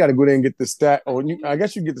got to go there and get the stack. Or I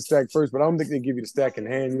guess you get the stack first, but I don't think they give you the stack in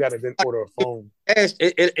hand. You got to then order a phone.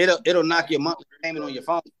 It'll knock your monthly payment on your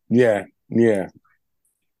phone. Yeah.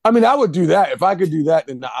 I mean, I would do that if I could do that.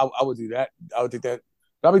 Then I would do that. I would take that.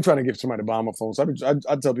 I'll be trying to get somebody to buy my phone. So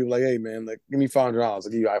I'd tell people like, hey man, like give me $500. I'll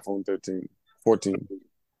give you iPhone 13, 14.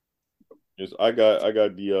 Yes, I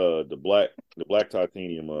got the black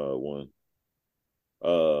titanium one.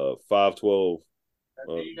 512.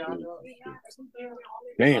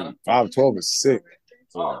 Damn, 512 is sick.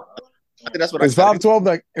 I think that's what Is 512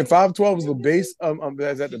 like? If 512 is the base, is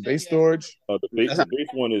that the base storage? The base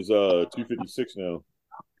one is 256 now.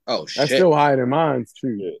 Oh shit! That's still higher than mine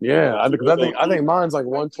too. Yeah, because I think mine's like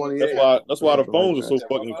 128. That's why the phones are so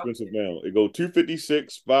fucking expensive now. It go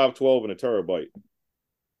 256, 512, and a terabyte.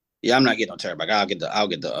 Yeah, I'm not getting no terabyte. I'll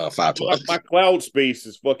get the 512. My cloud space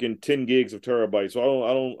is fucking 10 gigs of terabytes, so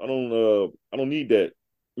I don't need that.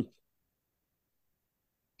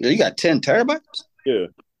 Yeah, you got 10 terabytes? Yeah.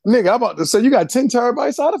 Nigga, I'm about to say you got 10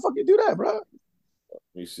 terabytes. How the fuck you do that, bro?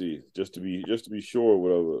 Let me see, just to be sure,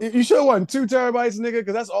 whatever. You sure it wasn't 2 terabytes, nigga?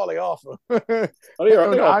 Because that's all they offer. They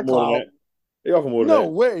offer more than that. They offer more than that. No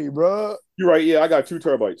way, bro. You're right. Yeah, I got 2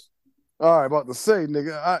 terabytes. All right, about to say,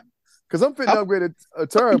 nigga, because I'm fitting to upgrade a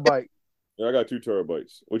terabyte. Yeah, I got 2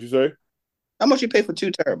 terabytes. What'd you say? How much you pay for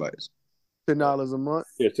 2 terabytes? $10 a month.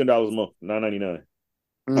 Yeah, $10 a month, $9.99.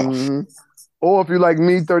 Mm-hmm. Or if you like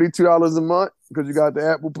me, $32 a month because you got the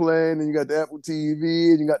Apple plan and you got the Apple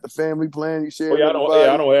TV and you got the family plan. You share.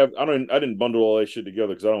 I didn't bundle all that shit together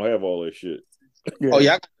because I don't have all that shit. Yeah. Oh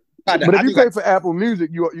yeah. But if you pay for Apple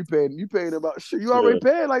Music, you paid about shit. You already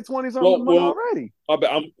paid like 20 something a month already.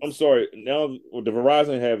 I'm sorry. Now the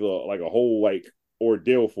Verizon have a whole like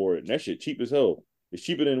ordeal for it, and that shit cheap as hell. It's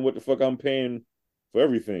cheaper than what the fuck I'm paying for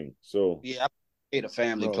everything. So yeah, I paid a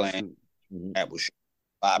family plan. Apple shit,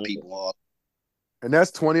 5 people all. And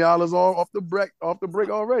that's $20 off the break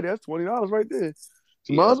already. That's $20 right there.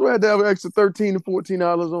 So might as well have an extra $13 to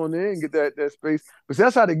 $14 on there and get that space. But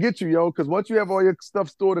that's how they get you, yo. Because once you have all your stuff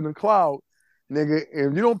stored in the cloud, nigga,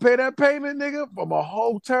 if you don't pay that payment, nigga, from a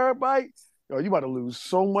whole terabyte, yo, you about to lose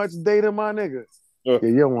so much data, my nigga. Yeah,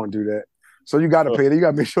 you don't want to do that. So you got to pay that. You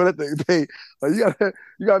got to make sure that they pay. Like you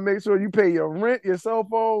got to make sure you pay your rent, your cell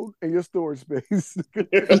phone, and your storage space.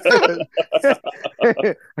 That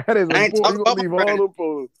is important. You gonna leave all the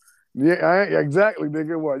photos. Yeah, exactly,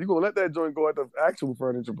 nigga. What you gonna let that joint go at the actual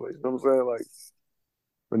furniture place? You know what I'm saying? Like,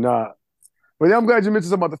 but nah. But yeah, I'm glad you mentioned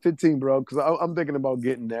something about the 15, bro, because I'm thinking about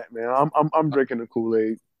getting that, man. I'm drinking the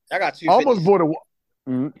Kool-Aid. I got 2. I almost bought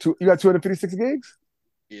you got 256 gigs?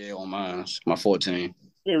 Yeah, on mine. My 14.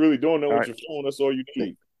 You ain't really doing that with your phone. That's all you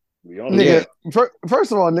need. Nigga,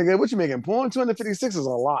 first of all, nigga, what you making? Porn 256 is a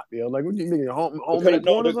lot, yo. Like, what you making? Homemade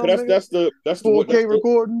porn or something? That's 4K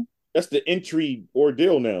recording. That's the entry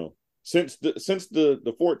ordeal now. Since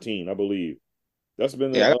the 14, I believe. That's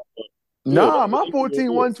been the my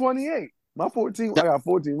 14 128. My 14, I got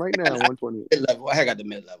 14 right now, 128. Mid-level. I got the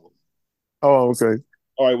mid-level. Oh, okay.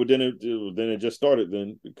 All right, well then it just started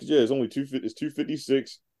then because it's only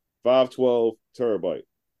 256, 512 terabyte.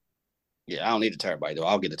 Yeah, I don't need a terabyte though.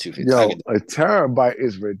 I'll get the 250. Yo, a terabyte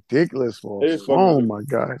is ridiculous for a phone. Oh my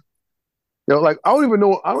god. Yo, like I don't even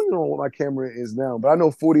know what my camera is now, but I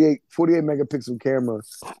know 48 megapixel camera.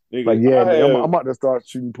 Nigga, like yeah, I'm about to start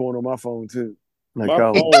shooting porn on my phone too. Like my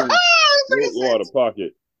phone go out of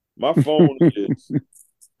pocket. My phone is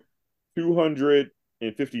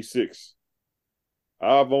 256.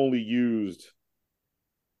 I've only used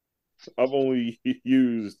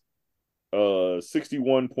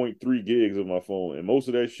 61.3 gigs of my phone, and most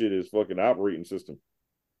of that shit is fucking operating system.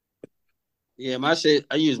 Yeah, my shit,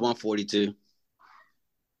 I use 142.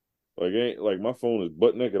 Like my phone is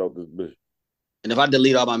butt naked out this bitch. And if I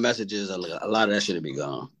delete all my messages, a lot of that shit will be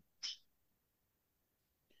gone.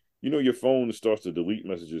 You know, your phone starts to delete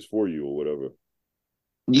messages for you or whatever.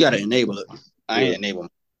 You got to enable it. I ain't enable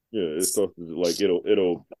it. Yeah, it starts to like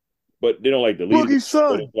it'll, but they don't like delete it.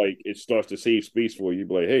 But like it starts to save space for you.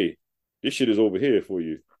 Be like, hey, this shit is over here for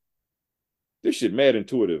you. This shit mad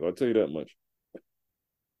intuitive. I'll tell you that much.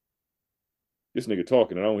 This nigga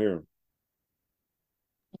talking and I don't hear him.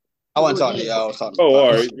 I wasn't talking to y'all. I was talking to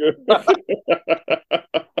all right.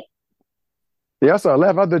 Yeah, I saw a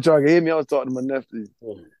laugh. I thought y'all could hear me. I was talking to my nephew. I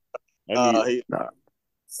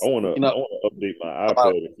want to update my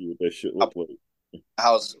iPad and see what that shit looks like.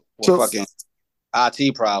 House with fucking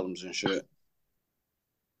IT problems and shit.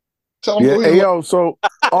 Yeah, hey, yo, so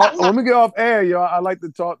let me get off air, y'all. I like to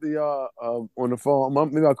talk to y'all on the phone.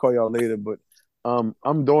 Maybe I'll call y'all later, but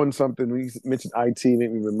I'm doing something. We mentioned IT,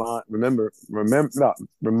 made me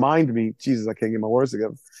remind me. Jesus, I can't get my words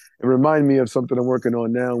together. It remind me of something I'm working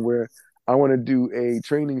on now, where I want to do a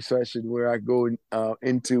training session where I go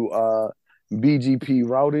into BGP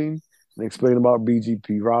routing and explain about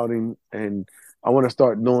BGP routing, and I want to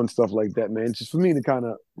start doing stuff like that, man. Just for me to kind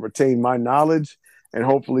of retain my knowledge and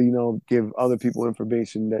hopefully, give other people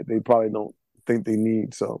information that they probably don't think they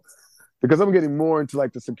need. So because I'm getting more into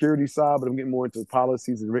like the security side, but I'm getting more into the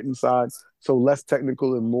policies and written side. So less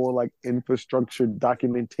technical and more like infrastructure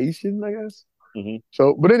documentation, I guess. Mm-hmm.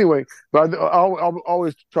 So, but anyway, I'll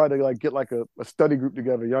always try to like get like a study group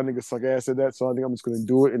together. Y'all niggas suck ass at that, so I think I'm just gonna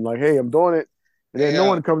do it and like, hey, I'm doing it, and then no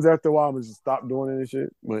one comes after a while. I'm just stop doing it and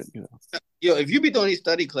shit. But Yo, if you be doing these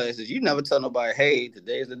study classes, you never tell nobody, hey,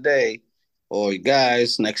 today's the day, or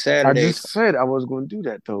guys, next I Saturday. just said I was going to do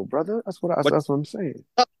that though, brother. That's what I'm saying.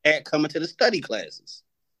 At coming to the study classes.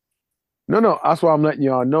 No, that's why I'm letting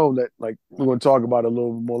y'all know that like we're gonna talk about it a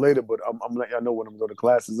little more later, but I'm letting y'all know when I'm going to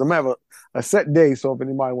classes. I'm gonna have a set day, so if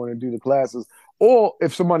anybody want to do the classes, or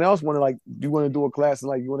if someone else want to like you want to do a class and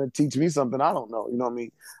like you want to teach me something, I don't know. You know what I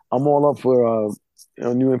mean? I'm all up for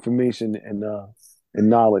new information and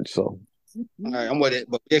knowledge. So all right, I'm with it,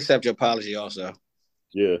 but we accept your apology also.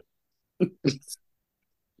 Yeah.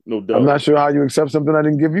 No doubt. I'm not sure how you accept something I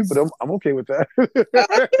didn't give you, but I'm okay with that.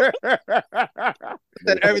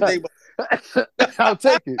 Said everything. I'll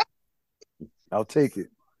take it.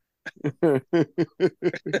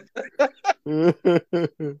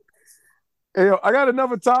 Hey, yo, I got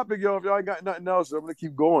another topic, yo. If y'all ain't got nothing else, I'm gonna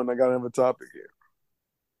keep going. I got another topic here.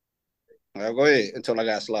 All right, go ahead until I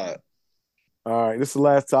got slide. All right, this is the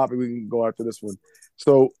last topic. We can go after this one.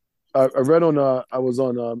 So I read on I was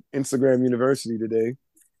on Instagram University today,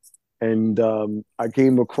 and I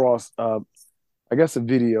came across I guess a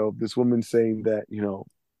video of this woman saying that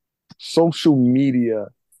social media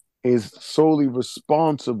is solely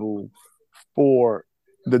responsible for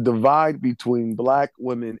the divide between black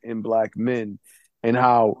women and black men, and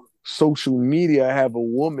how social media have a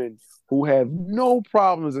woman who have no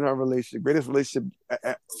problems in her relationship, greatest relationship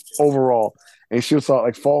overall, and she'll start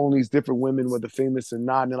like following these different women, whether famous or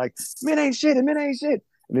not, and they're like, men ain't shit, and men ain't shit.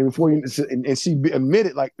 And then and she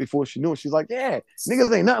admitted, like before she knew it, she's like, yeah,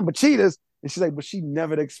 niggas ain't nothing but cheaters. And she's like, but she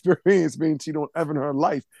never experienced being cheated on ever in her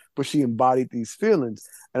life, but she embodied these feelings.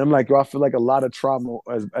 And I'm like, yo, I feel like a lot of trauma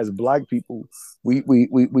as black people, we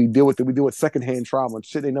deal with it. We deal with secondhand trauma.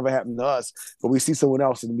 Shit they never happened to us, but we see someone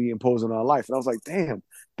else and we impose on our life. And I was like, damn,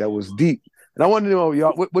 that was deep. And I want to know,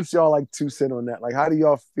 y'all, what's y'all like 2 cents on that? Like, how do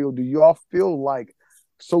y'all feel? Do y'all feel like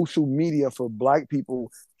social media for black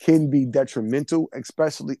people can be detrimental,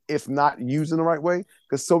 especially if not used in the right way?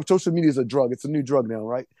 Because social media is a drug. It's a new drug now,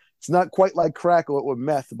 right? It's not quite like crack or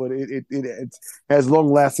meth, but it has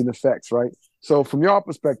long lasting effects, right? So from your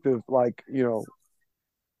perspective, like, well,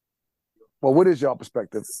 what is your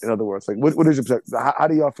perspective? In other words, like, what is your perspective? How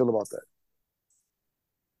do y'all feel about that?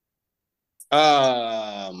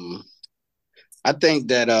 I think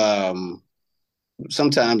that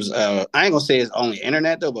sometimes I ain't gonna say it's only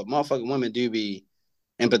internet though, but motherfucking women do be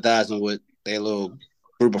empathizing with their little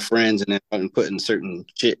group of friends and then putting certain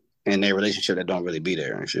shit in their relationship that don't really be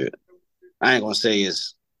there and shit. I ain't gonna say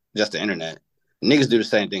it's just the internet. Niggas do the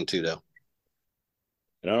same thing too, though.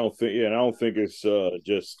 And I don't think it's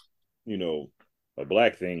just a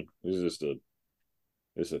black thing. It's just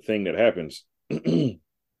it's a thing that happens. So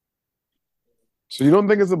you don't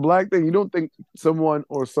think it's a black thing? You don't think someone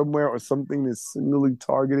or somewhere or something is singly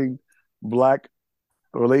targeting black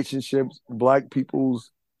relationships, black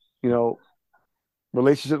people's,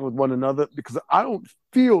 relationship with one another? Because I don't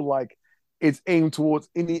feel like it's aimed towards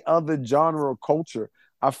any other genre or culture.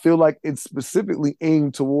 I feel like it's specifically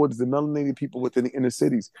aimed towards the melanated people within the inner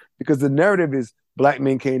cities, because the narrative is black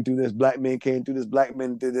men can't do this, black men can't do this, black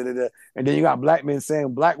men da. And then you got black men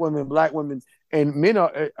saying black women, and men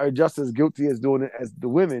are just as guilty as doing it as the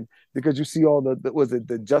women, because you see all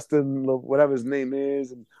the Justin, whatever his name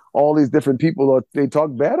is, and all these different people, they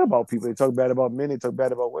talk bad about people. They talk bad about men. They talk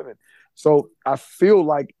bad about women. So I feel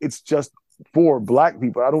like it's just for black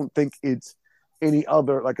people. I don't think it's any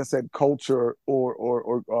other, like I said, culture or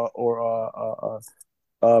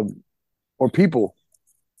people.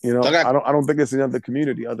 I don't think it's any other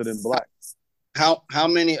community other than black. How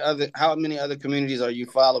many other communities are you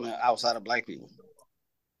following outside of black people?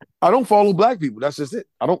 I don't follow black people. That's just it.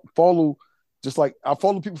 I don't follow. Just like I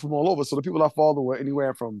follow people from all over. So the people I follow are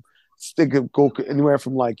anywhere from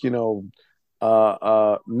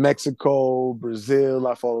Mexico, Brazil.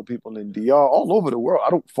 I follow people in DR, all over the world.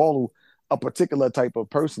 I don't follow a particular type of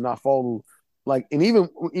person. I follow and even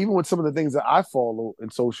with some of the things that I follow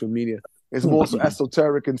in social media, It's more so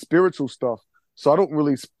esoteric and spiritual stuff. So I don't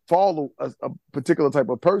really follow a particular type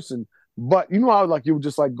of person. But you know how like you would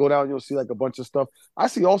just like go down, you'll see like a bunch of stuff. I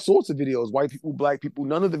see all sorts of videos, white people, black people.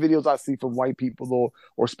 None of the videos I see from white people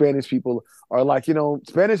or Spanish people are like,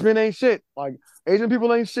 Spanish men ain't shit. Like Asian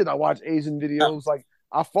people ain't shit. I watch Asian videos. Like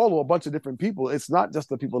I follow a bunch of different people. It's not just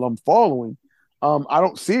the people I'm following. I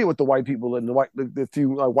don't see it with the white people and the few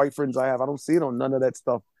white friends I have. I don't see it on none of that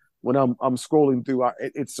stuff when I'm scrolling through.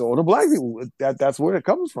 It's on the black people. That's where it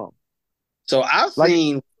comes from. So I've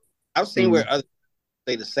seen where others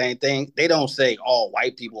say the same thing. They don't say all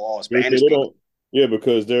white people, all Spanish people. Yeah,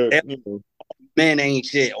 because they're men ain't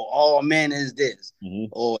shit, or all men is this,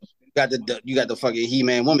 or you got the fucking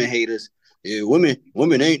He-Man woman haters. Yeah, women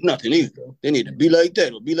ain't nothing either. They need to be like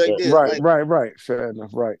that or be like this. Right. Fair enough.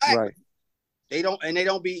 Right. They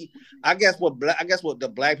don't be. I guess what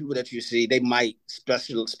the black people that you see, they might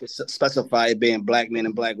specify it being black men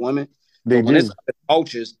and black women. When it's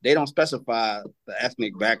cultures, they don't specify the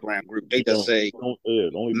ethnic background group. They just say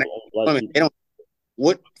women. They don't.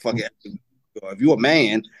 What fuck it? If you a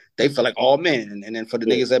man, they feel like all men, and then for the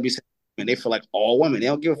niggas that be saying, they feel like all women. They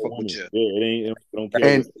don't give a fuck with you. Yeah, they don't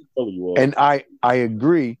care what color you are. And I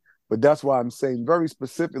agree, but that's why I'm saying very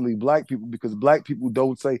specifically black people, because black people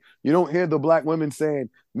don't say, you don't hear the black women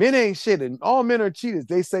saying men ain't shit and all men are cheaters.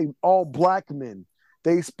 They say all black men.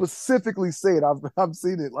 They specifically say it. I've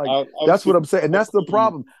seen it. Like that's what I'm saying, and that's the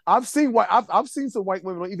problem. I've seen some white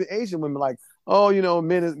women, or even Asian women, like, oh, a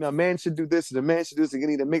man should do this and a man should do this, and you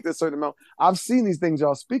need to make this certain amount. I've seen these things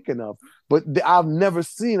y'all speaking of, but I've never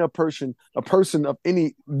seen a person of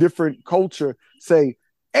any different culture say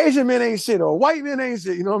Asian men ain't shit or white men ain't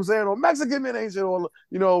shit. You know what I'm saying? Or Mexican men ain't shit, or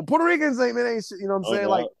Puerto Ricans ain't shit. You know what I'm saying?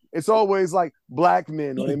 Like it's always like black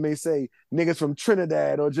men, or they may say niggas from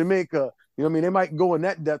Trinidad or Jamaica. You know what I mean? They might go in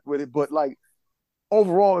that depth with it, but like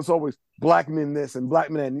overall, it's always black men this and black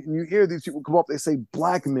men. And you hear these people come up, they say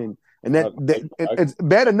black men. And it's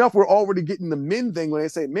bad enough we're already getting the men thing when they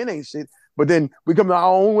say men ain't shit, but then we come to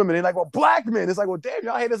our own women, they're like, well, black men. It's like, well, damn,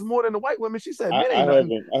 y'all hate us more than the white women. She said men ain't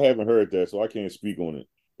nothing. I haven't heard that, so I can't speak on it.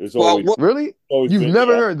 It's really? You've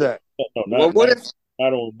never heard that? No,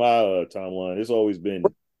 not on my timeline. It's always been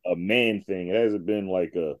a man thing. It hasn't been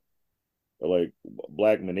like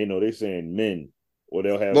black men. They saying men, or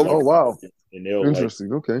they'll have. Oh wow! And they'll interesting.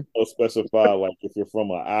 They'll specify like if you're from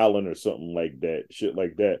an island or something like that, shit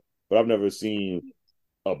like that. But I've never seen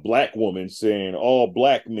a black woman saying all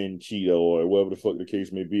black men cheat or whatever the fuck the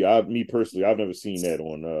case may be. Me personally, I've never seen that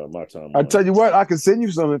on my timeline. I tell you what, I can send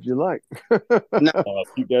you some if you like.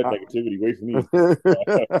 Keep that negativity away from me.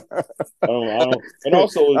 I don't. And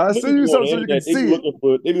also, I'll send you something so you can see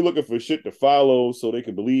it. They be looking for shit to follow so they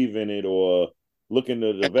can believe in it, or looking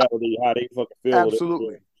to validate how they fucking feel.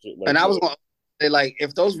 Absolutely. And I was going to say, like,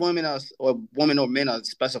 if those women or men are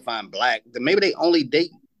specifying black, then maybe they only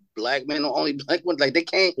date black men or only black women. Like, they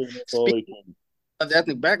can't speak of the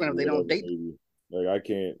ethnic background if they don't date. Like, I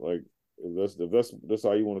can't, like, if that's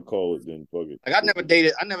how you want to call it, then fuck it. Like, I never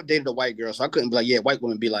dated a white girl, so I couldn't be like, yeah, white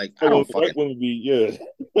women be like, I don't fucking. White women be, yeah.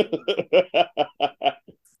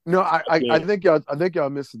 No, I think y'all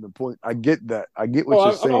missing the point. I get that. I get what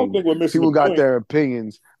you're saying. I don't think we're missing People the got point. their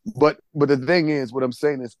opinions, but the thing is, what I'm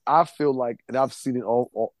saying is, I feel like, and I've seen it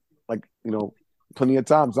all like, plenty of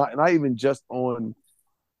times, not even just on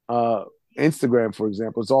Instagram, for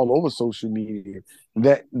example. It's all over social media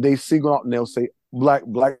that they single out and they'll say black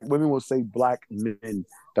women will say black men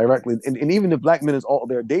directly, and even if black men is all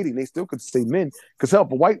they're dating, they still could say men. Because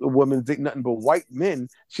help, a white woman date nothing but white men,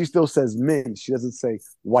 she still says men. She doesn't say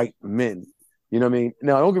white men. You know what I mean?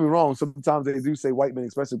 Now, don't get me wrong. Sometimes they do say white men,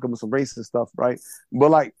 especially because of some racist stuff, right?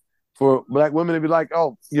 But like for black women to be like,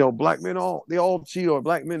 oh, black men they all cheat, or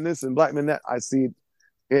black men this and black men that. I see it.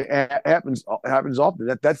 It happens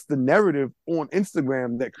often. That's the narrative on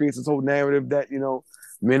Instagram that creates this whole narrative that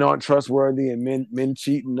men aren't trustworthy and men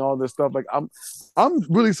cheat and all this stuff. Like I'm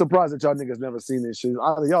really surprised that y'all niggas never seen this shit.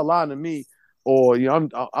 Either y'all lying to me, or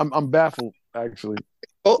I'm baffled actually.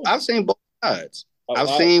 Oh, I've seen both sides. I've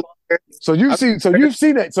seen. So you've seen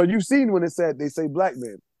that. So you've seen when they say black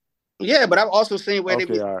men. Yeah, but I've also seen where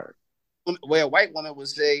right. Where a white woman would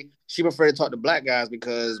say she preferred to talk to black guys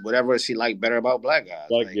because whatever she liked better about black guys.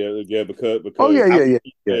 Because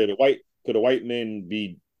the white men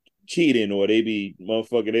be cheating, or they be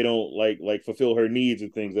motherfucker, they don't like fulfill her needs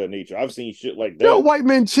and things of that nature. I've seen shit like that. White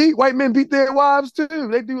men cheat. White men beat their wives too.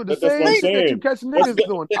 They do the same thing that you catch niggas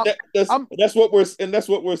doing. That's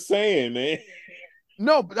what we're saying, man.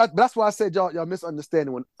 No, but that's why I said y'all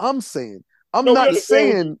misunderstanding when I'm saying. I'm not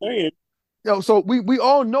saying. So we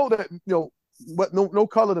all know that no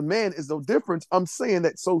color to man is no difference. I'm saying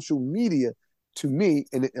that social media, to me,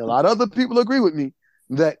 and a lot of other people agree with me,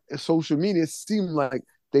 that social media seems like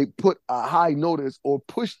they put a high notice or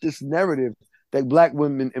push this narrative that black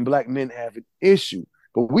women and black men have an issue.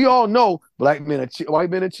 But we all know black men white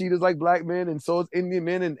men are cheaters like black men, and so is Indian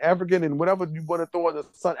men and African and whatever you want to throw in the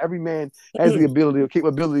sun. Every man has the ability or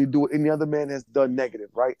capability to do what any other man has done negative,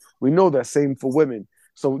 right? We know that. Same for women.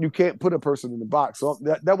 So you can't put a person in the box. So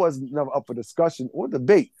that was never up for discussion or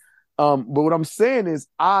debate. But what I'm saying is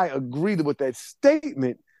I agree with that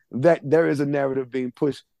statement that there is a narrative being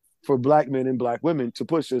pushed for black men and black women to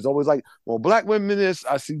push. It's always like, well, black women is,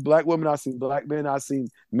 I see black women, I see black men, I see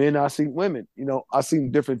men, I see women. You know, I see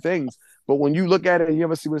different things. But when you look at it and you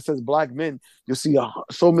ever see when it says black men, you'll see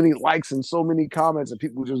so many likes and so many comments and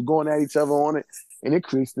people just going at each other on it. And it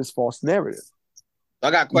creates this false narrative.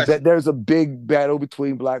 I got a question. That there's a big battle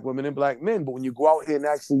between black women and black men. But when you go out here and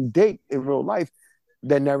actually date in real life,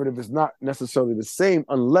 that narrative is not necessarily the same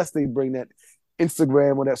unless they bring that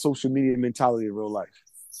Instagram or that social media mentality in real life.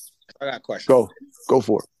 I got a question. Go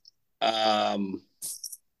for it.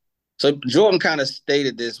 So Jordan kind of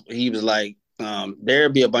stated this. He was like,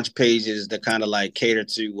 there'd be a bunch of pages that kind of like cater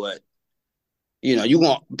to what, you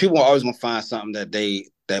know, people are always gonna find something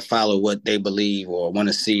that follow what they believe or want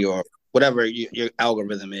to see or whatever your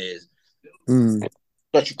algorithm is.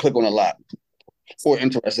 That you click on a lot or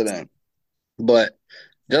interested in. But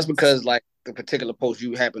just because like the particular post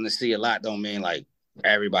you happen to see a lot don't mean like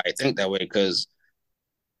everybody think that way. Because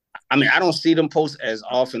I mean, I don't see them posts as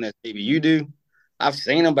often as maybe you do. I've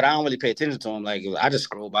seen them, but I don't really pay attention to them. Like I just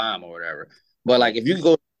scroll by them or whatever. But like if you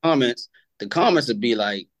go to the comments would be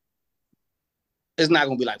like, it's not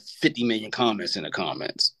gonna be like 50 million comments in the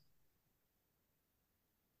comments.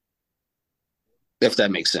 If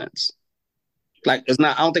that makes sense. Like it's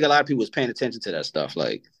not. I don't think a lot of people is paying attention to that stuff.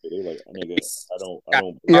 Like, they're like, I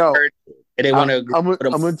don't. Yo, they want to. I'm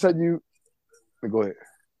gonna tell you. Go ahead.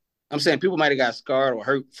 I'm saying people might have got scarred or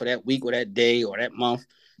hurt for that week or that day or that month,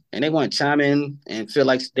 and they want to chime in and feel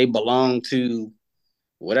like they belong to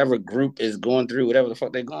whatever group is going through whatever the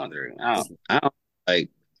fuck they're going through. I don't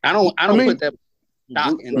put that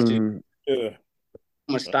stock into. Yeah.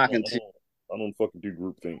 I'm a stock into. I don't fucking do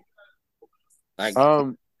group thing. Like,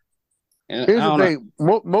 here's the thing.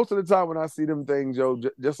 Most of the time when I see them things, Joe,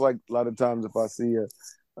 just like a lot of times if I see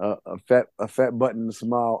a fat button and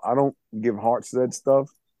smile, I don't give hearts to that stuff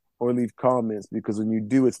or leave comments because when you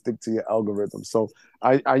do, it sticks to your algorithm. So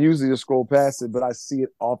I usually just scroll past it, but I see it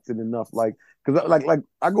often enough. Like, because like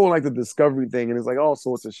I go on like the discovery thing and it's like all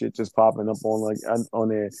sorts of shit just popping up on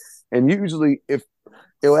there. And usually if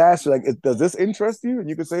it'll ask you like, does this interest you? And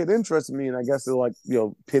you can say it interests me, and I guess it'll like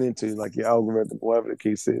pin into like your algorithm, whatever the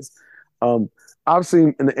case is. I've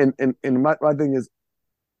seen, and my thing is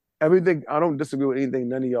everything. I don't disagree with anything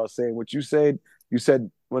none of y'all saying. What you said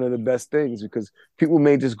one of the best things because people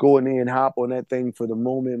may just go in there and hop on that thing for the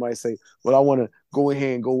moment. Might say, well, I want to go in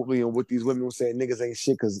here and go with these women who say niggas ain't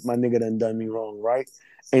shit because my nigga done me wrong, right?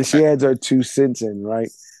 And she adds her 2 cents in, right?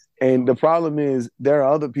 And the problem is there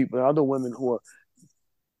are other people, other women who are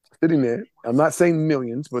sitting there. I'm not saying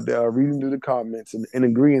millions, but they are reading through the comments and in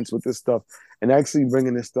agreement with this stuff and actually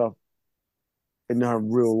bringing this stuff in her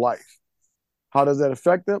real life. How does that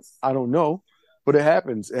affect them? I don't know, but it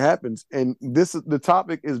happens. It happens. And the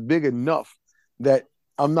topic is big enough that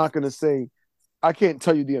I'm not going to say, I can't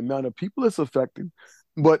tell you the amount of people it's affecting,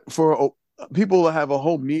 but for people to have a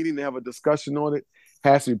whole meeting, to have a discussion on it,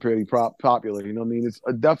 has to be pretty popular. You know what I mean? It's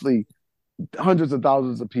definitely hundreds of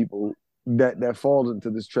thousands of people that falls into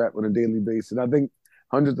this trap on a daily basis. And I think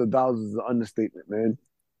hundreds of thousands is an understatement, man.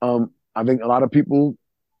 I think a lot of people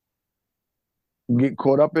get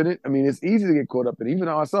caught up in it. I mean, it's easy to get caught up in it. Even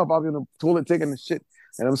myself, I'll be in the toilet taking the shit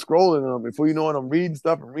and I'm scrolling before you know it, I'm reading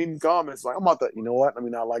stuff and reading comments. Like, I'm about to, you know what? Let me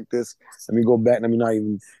not like this. Let me go back. Let me not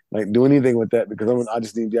even like do anything with that because I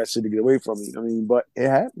just need that shit to get away from me. You know what I mean? But it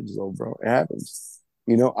happens though, bro. It happens.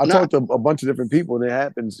 You know, I talked to a bunch of different people and it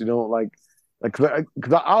happens, you know, like because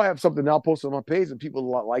I'll have something I'll post on my page and people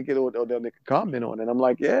like it or they'll make a comment on it. And I'm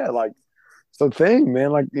like, yeah, like it's a thing,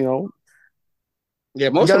 man. Like, you know, yeah,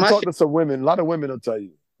 most you of gotta my talk to some women. A lot of women will tell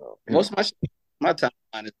you. Most of my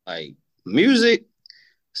timeline is like music,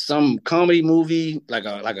 some comedy movie, like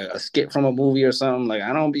a skit from a movie or something. Like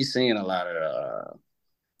I don't be seeing a lot of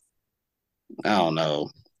I don't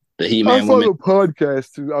know, the He-Man I follow woman.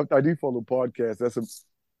 podcasts too. I do follow podcasts. That's a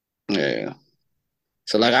Yeah.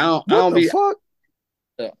 So like I what don't the be. fuck?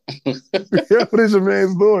 Yeah. Yo, what is your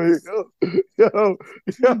man's doing? Yo,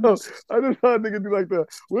 I just thought nigga do like that.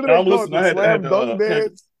 What do I'm they call it? listening. I The had slam dunk to,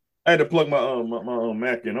 dance? I had to plug my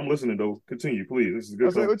Mac in. I'm listening though. Continue, please. This is I good.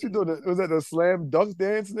 was like, what you doing? Was that the slam dunk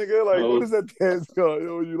dance, nigga? Like, what is that dance called?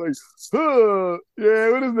 Yo, you like,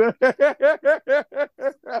 yeah, what is that?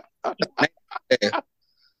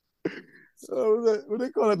 What they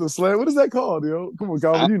call that? The slam? What is that called, yo? Come on,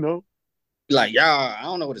 Calvin, you know. Like, yeah, I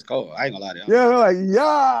don't know what it's called. I ain't gonna lie to you. Yeah, they're like, yeah.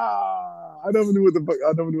 I never knew what the fuck.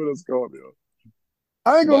 I never knew what it was called, yo.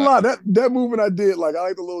 I ain't gonna lie, that movement I did, like I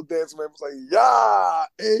like the little dance man. It was like, yeah,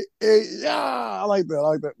 yeah. I like that. I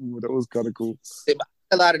like that movement. That was kind of cool.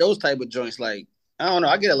 A lot of those type of joints, like I don't know.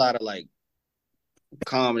 I get a lot of like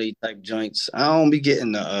comedy type joints. I don't be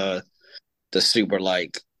getting the super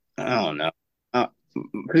like I don't know.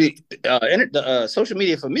 Social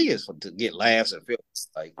media for me is to get laughs and feel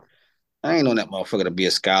like I ain't on that motherfucker to be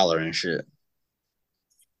a scholar and shit.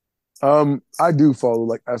 I do follow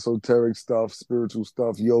like esoteric stuff, spiritual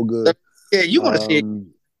stuff, yoga. Yeah, you want to see a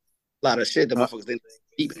lot of shit that motherfuckers think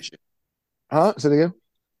they're deep and shit. Huh? Say it again.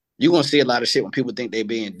 You gonna see a lot of shit when people think they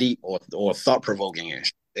being deep or thought provoking and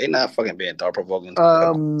shit. They're not fucking being thought provoking.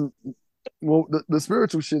 Well, the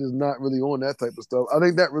spiritual shit is not really on that type of stuff. I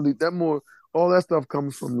think that more all that stuff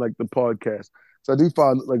comes from like the podcast. So I do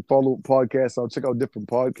follow podcasts. I'll check out different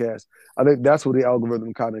podcasts. I think that's where the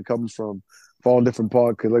algorithm kind of comes from. Following different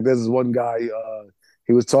podcasts. Like there's this one guy,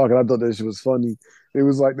 he was talking. I thought that shit was funny. There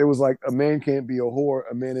was like a man can't be a whore.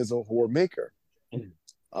 A man is a whore maker.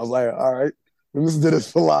 I was like, all right. And listen to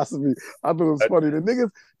this philosophy. I thought it was funny.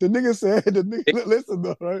 The nigga said, listen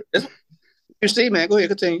though, right? You see, man. Go ahead,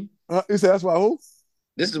 continue. You said that's why who?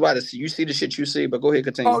 This is why you see the shit you see, but go ahead,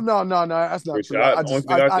 continue. Oh no, that's not true. I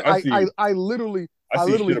literally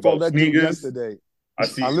followed that dude yesterday. I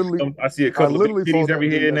see a couple of titties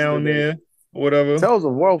every here now and there, or whatever. Tales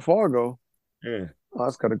of Wells Fargo. Yeah. Oh,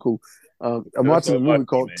 that's kind of cool. I'm watching a movie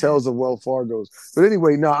called Tales of Wells Fargo's. But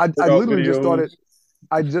anyway, no, I literally just started.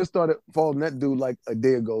 I just started following that dude like a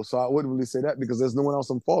day ago, so I wouldn't really say that because there's no one else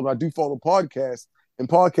I'm following. I do follow podcasts, and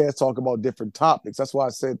podcasts talk about different topics. That's why I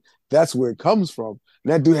said that's where it comes from.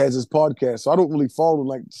 And that dude has his podcast, so I don't really follow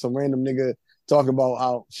like some random nigga talking about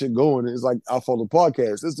how shit going. It's like I follow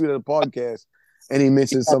podcasts. This dude had a podcast, and he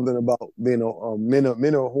mentioned something about men are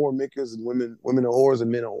whore makers and women are whores and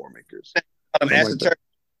men are whore makers.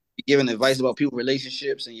 Giving advice about people's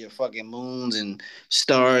relationships and your fucking moons and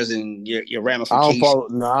stars and your ramifications.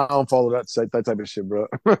 I don't follow that type of shit, bro.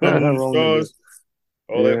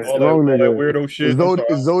 All that weirdo shit.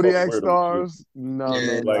 Zodiac stars? No.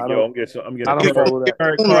 Like, I'm getting. I don't follow that.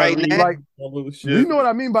 Right now. Like, do you know what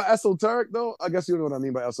I mean by esoteric though? I guess you know what I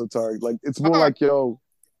mean by esoteric. Like, it's more like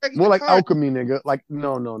more like alchemy, nigga. Like,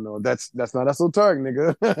 no, that's not esoteric,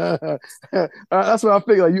 nigga. That's what I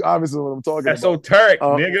figure. Like, you obviously know what I'm talking esoteric,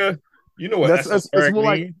 about. Nigga. You know what esoteric it's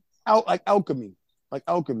more means? like alchemy, like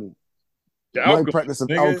alchemy. The alchemy, like practice of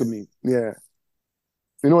nigga. alchemy. Yeah.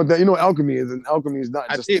 You know what alchemy is, and alchemy is not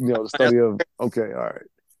just the study of. Okay, all right.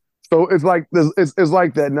 So it's like it's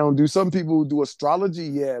like that. Now, do some people do astrology?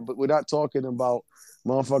 Yeah, but we're not talking about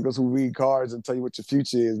motherfuckers who read cards and tell you what your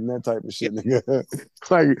future is and that type of shit, nigga.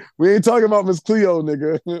 Like, we ain't talking about Miss Cleo,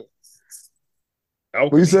 nigga.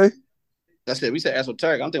 What you say? That's it. We said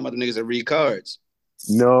esoteric. I'm thinking about the niggas that read cards.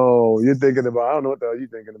 No, you're thinking about. I don't know what the hell you're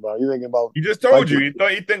thinking about. You're thinking about. You just told you. You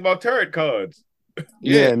thought you think about tarot cards.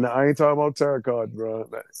 Yeah, no, I ain't talking about tarot cards, bro.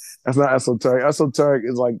 That's not esoteric. Esoteric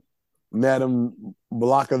is like Madame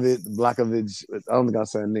Blakovich. I don't think I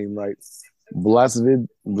said her name right. Blesvia.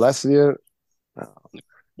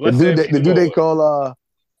 The dude they call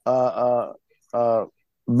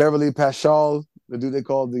Beverly Paschal, the dude they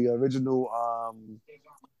call the original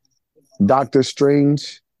Doctor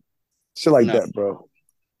Strange, shit like that, bro.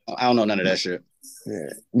 I don't know none of that shit. Yeah.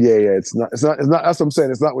 It's not. That's what I'm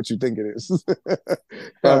saying. It's not what you think it is.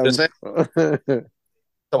 I'm just saying. Talk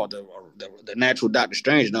about the natural Doctor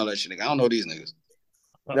Strange and all that shit. I don't know these niggas.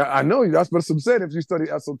 Yeah, I know you. That's what I'm saying. If you study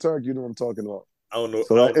esoteric, you know what I'm talking about. I don't know.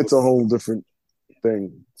 So it's a whole different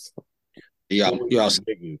thing. So. Y'all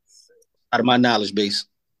out of my knowledge base.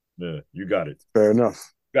 Yeah, you got it. Fair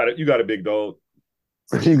enough. Got it. You got a big dog.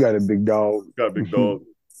 You got a big dog. Got a big dog.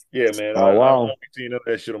 Yeah, man. Oh, wow. I don't be seeing none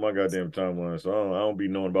of that shit on my goddamn timeline. So I don't be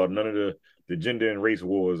knowing about none of the gender and race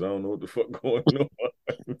wars. I don't know what the fuck going on.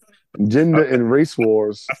 Gender and race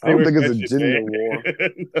wars. I don't think it's a gender war.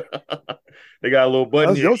 They got a little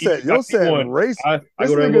button. Yo said race.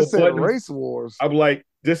 This nigga said race wars. I'm like,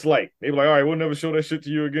 dislike. They be like, all right, we'll never show that shit to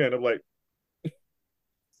you again. I'm like,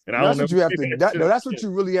 and that's what you have to. That's what you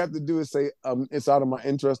really have to do is say, it's out of my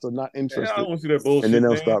interest or not interested. I don't want to see that bullshit. And then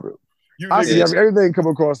they'll stop it. I see everything come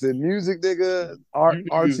across there. Music, nigga,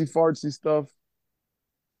 artsy fartsy stuff.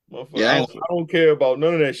 Motherfucker, Yeah, I don't care about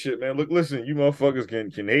none of that shit, man. Look, listen, you motherfuckers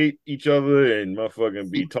can hate each other and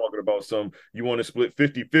motherfucking be talking about some. You want to split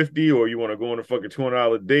 50-50 or you want to go on a fucking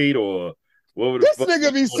 $200 date or whatever the This fuck.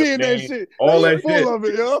 nigga be seeing that name, shit. all He that full shit. of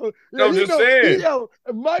it, yo. No, I'm just saying.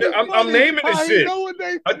 Mighty I'm funny naming the how he shit. know what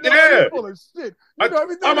they Yeah. he full of shit. You know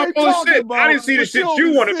everything I'm they full of talking shit. about. I didn't see the but shit only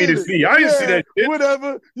you wanted me to seen it. see. I didn't see that shit.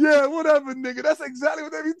 Whatever. Yeah, whatever, nigga. That's exactly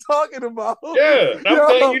what they be talking about. Yeah, I'm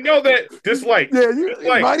telling you, know that dislike. Yeah, you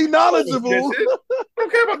mighty knowledgeable. I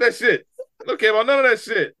don't care about that shit. I don't care about none of that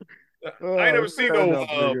shit. I ain't never seen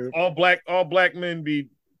no all black men be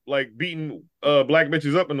like beating black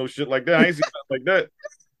bitches up and no shit like that. I ain't seen nothing like that.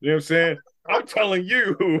 You know what I'm saying? I'm telling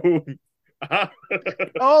you.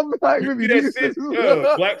 All black men be that shit.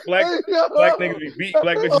 Black niggas be beat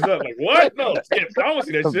black bitches up. Like what? No, Skip, I don't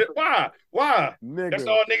see that shit. Why? Nigga. That's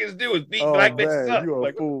all niggas do is beat black bitches up. You a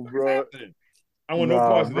like, fool, bro. I want no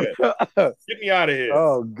parts of that. Get me out of here.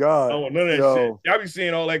 Oh God. I don't want none of that shit. Y'all be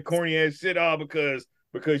seeing all that corny ass shit all because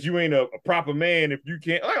you ain't a proper man if you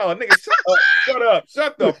can't. Like, oh nigga,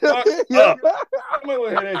 shut the fuck up. I'm gonna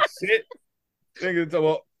hear that shit. Niggas talk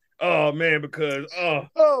about, oh man, because like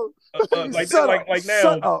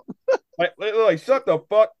now, like shut the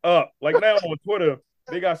fuck up. Like now on Twitter,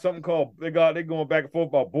 they got something called they going back and forth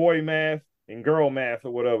about boy math and girl math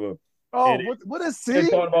or whatever. Oh, what is C?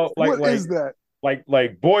 About, what is that?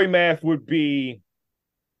 Like boy math would be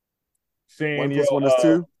saying 1 + 1 is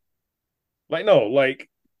 2. Like no, like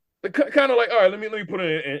kind of like, all right, let me put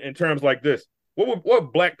it in terms like this. What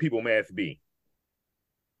would black people math be?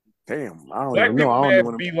 Damn, I don't black even know. People I don't math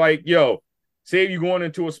want be like, yo, say you're going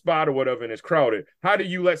into a spot or whatever and it's crowded. How do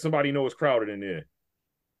you let somebody know it's crowded in there?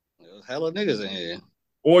 There's hella niggas in here.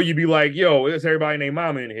 Or you be like, yo, there's everybody named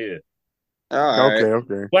Mama in here. All right.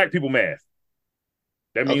 Okay. Black people math.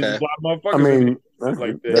 That means there's a lot of motherfuckers. I mean,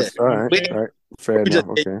 like that's all right. All right. Fair enough.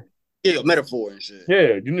 Okay. Yeah, metaphor and shit.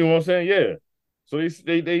 Yeah, you know what I'm saying? Yeah. So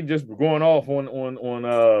they just going off on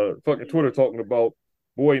fucking Twitter talking about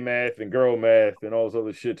boy math and girl math and all this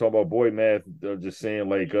other shit. Talking about boy math, just saying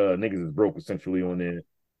like niggas is broke essentially on there.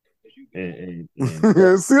 And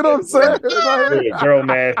see what I'm saying? Girl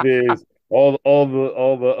math is all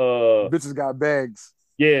the bitches got bags.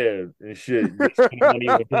 Yeah, and shit. Money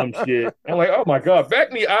with dumb shit. I'm like, oh my god,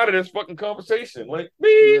 back me out of this fucking conversation. Like,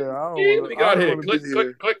 me, we got here. Click.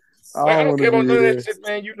 Like, I don't care about none of that shit,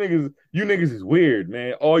 man. You niggas is weird,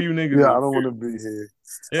 man. All you niggas. Yeah, I don't want to be here.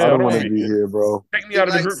 Yeah, I don't want to be here, bro. Take me out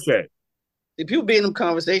of the group chat. If people be in them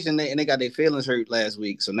conversation and they got their feelings hurt last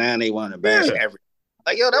week, so now they want to bash everything.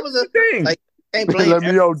 Like, yo, that was a thing. Like, ain't playing. Let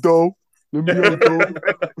me out, though. Yo,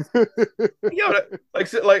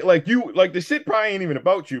 like you, like the shit probably ain't even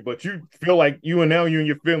about you, but you feel like you in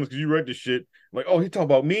your feelings because you read this shit. Like, oh, he talking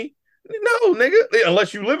about me? No, nigga.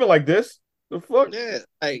 Unless you living like this, the fuck? Yeah,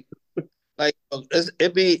 like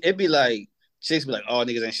it be like chicks be like, oh,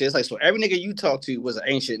 niggas ain't shit. It's like, so every nigga you talk to was an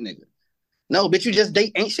ain't shit nigga. No, bitch, you just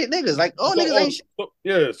date ain't shit niggas. Like, oh, niggas ain't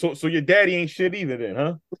shit. So your daddy ain't shit either, then,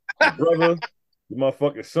 huh? Your brother. Your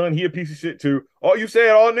motherfucking son, he a piece of shit too. All you said,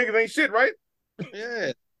 all niggas ain't shit, right?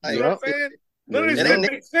 Yeah. You know what I'm saying? None of this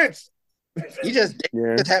shit makes sense. You just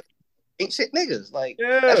have ain't shit niggas. Like,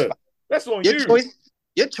 that's on your you.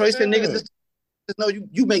 Your choice in niggas is no,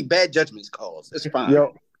 you make bad judgments calls. It's fine.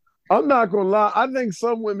 Yo, I'm not gonna lie. I think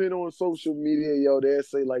some women on social media, they'll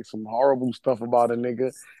say like some horrible stuff about a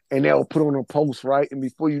nigga, and they'll put on a post, right? And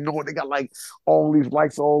before you know it, they got like all these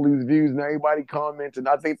likes, all these views, and everybody commenting.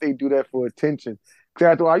 I think they do that for attention. Cause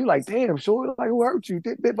after a while, you like, damn, sure, like who hurt you?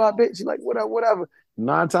 Bit by bit, you like whatever.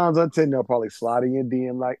 9 times out of 10, they'll probably slide in your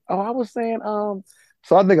DM like, oh, I was saying,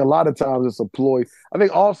 So I think a lot of times it's a ploy. I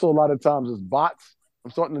think also a lot of times it's bots.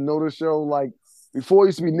 I'm starting to notice, like before it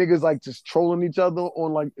used to be niggas like just trolling each other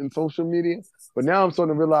on like in social media, but now I'm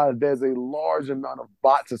starting to realize there's a large amount of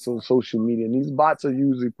bots on social media, and these bots are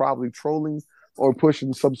usually probably trolling or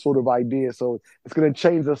pushing some sort of idea. So it's gonna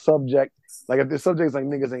change the subject. Like if the subject's like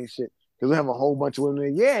niggas ain't shit, because we have a whole bunch of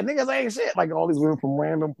women. Yeah, niggas ain't shit. Like all these women from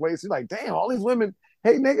random places. Like damn, all these women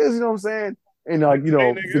hate niggas. You know what I'm saying? And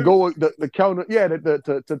to go the counter,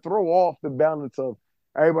 to throw off the balance of.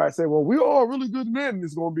 Everybody say, well, we all really good men.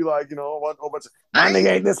 It's going to be like, a whole bunch of, my nigga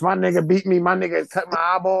ain't this, my nigga beat me, my nigga cut my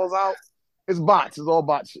eyeballs out. It's bots. It's all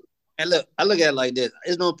bot shit. And look, I look at it like this.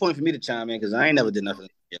 There's no point for me to chime in because I ain't never did nothing.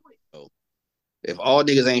 So if all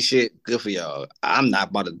niggas ain't shit, good for y'all. I'm not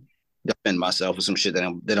about to defend myself for some shit that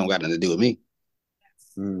don't got nothing to do with me.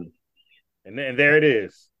 And then there it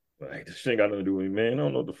is. Like, this shit ain't got nothing to do with me, man. I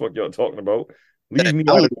don't know what the fuck y'all talking about. Leave me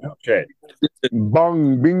out of the chat.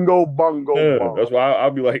 Bung, bingo, bungo. Yeah, that's why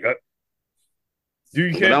I'll be like, do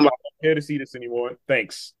you care? I don't care to see this anymore.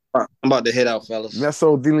 Thanks. I'm about to head out, fellas.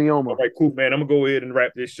 Mesothelioma. All right, cool, man. I'm gonna go ahead and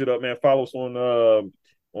wrap this shit up, man. Follow us on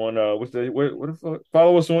what's the what the fuck?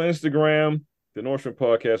 Follow us on Instagram, the Norseman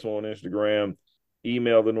Podcast on Instagram.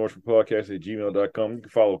 Email the Norseman Podcast at gmail.com. You can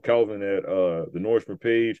follow Calvin at the Norseman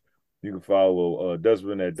page. You can follow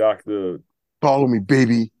Desmond at Dr. Follow me,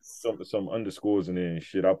 baby. Some underscores in there and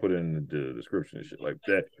shit. I'll put it in the description and shit like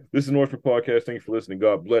that. This is the Norseman Podcast. Thanks for listening.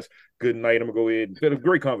 God bless. Good night. I'm gonna go ahead. Had a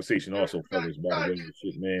great conversation also, fellas, about the regular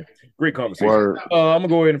shit, man. Great conversation. Word. I'm gonna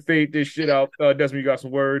go ahead and fade this shit out. Desmond, you got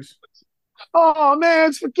some words? Oh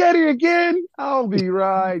man, spaghetti again. I'll be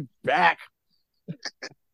right back.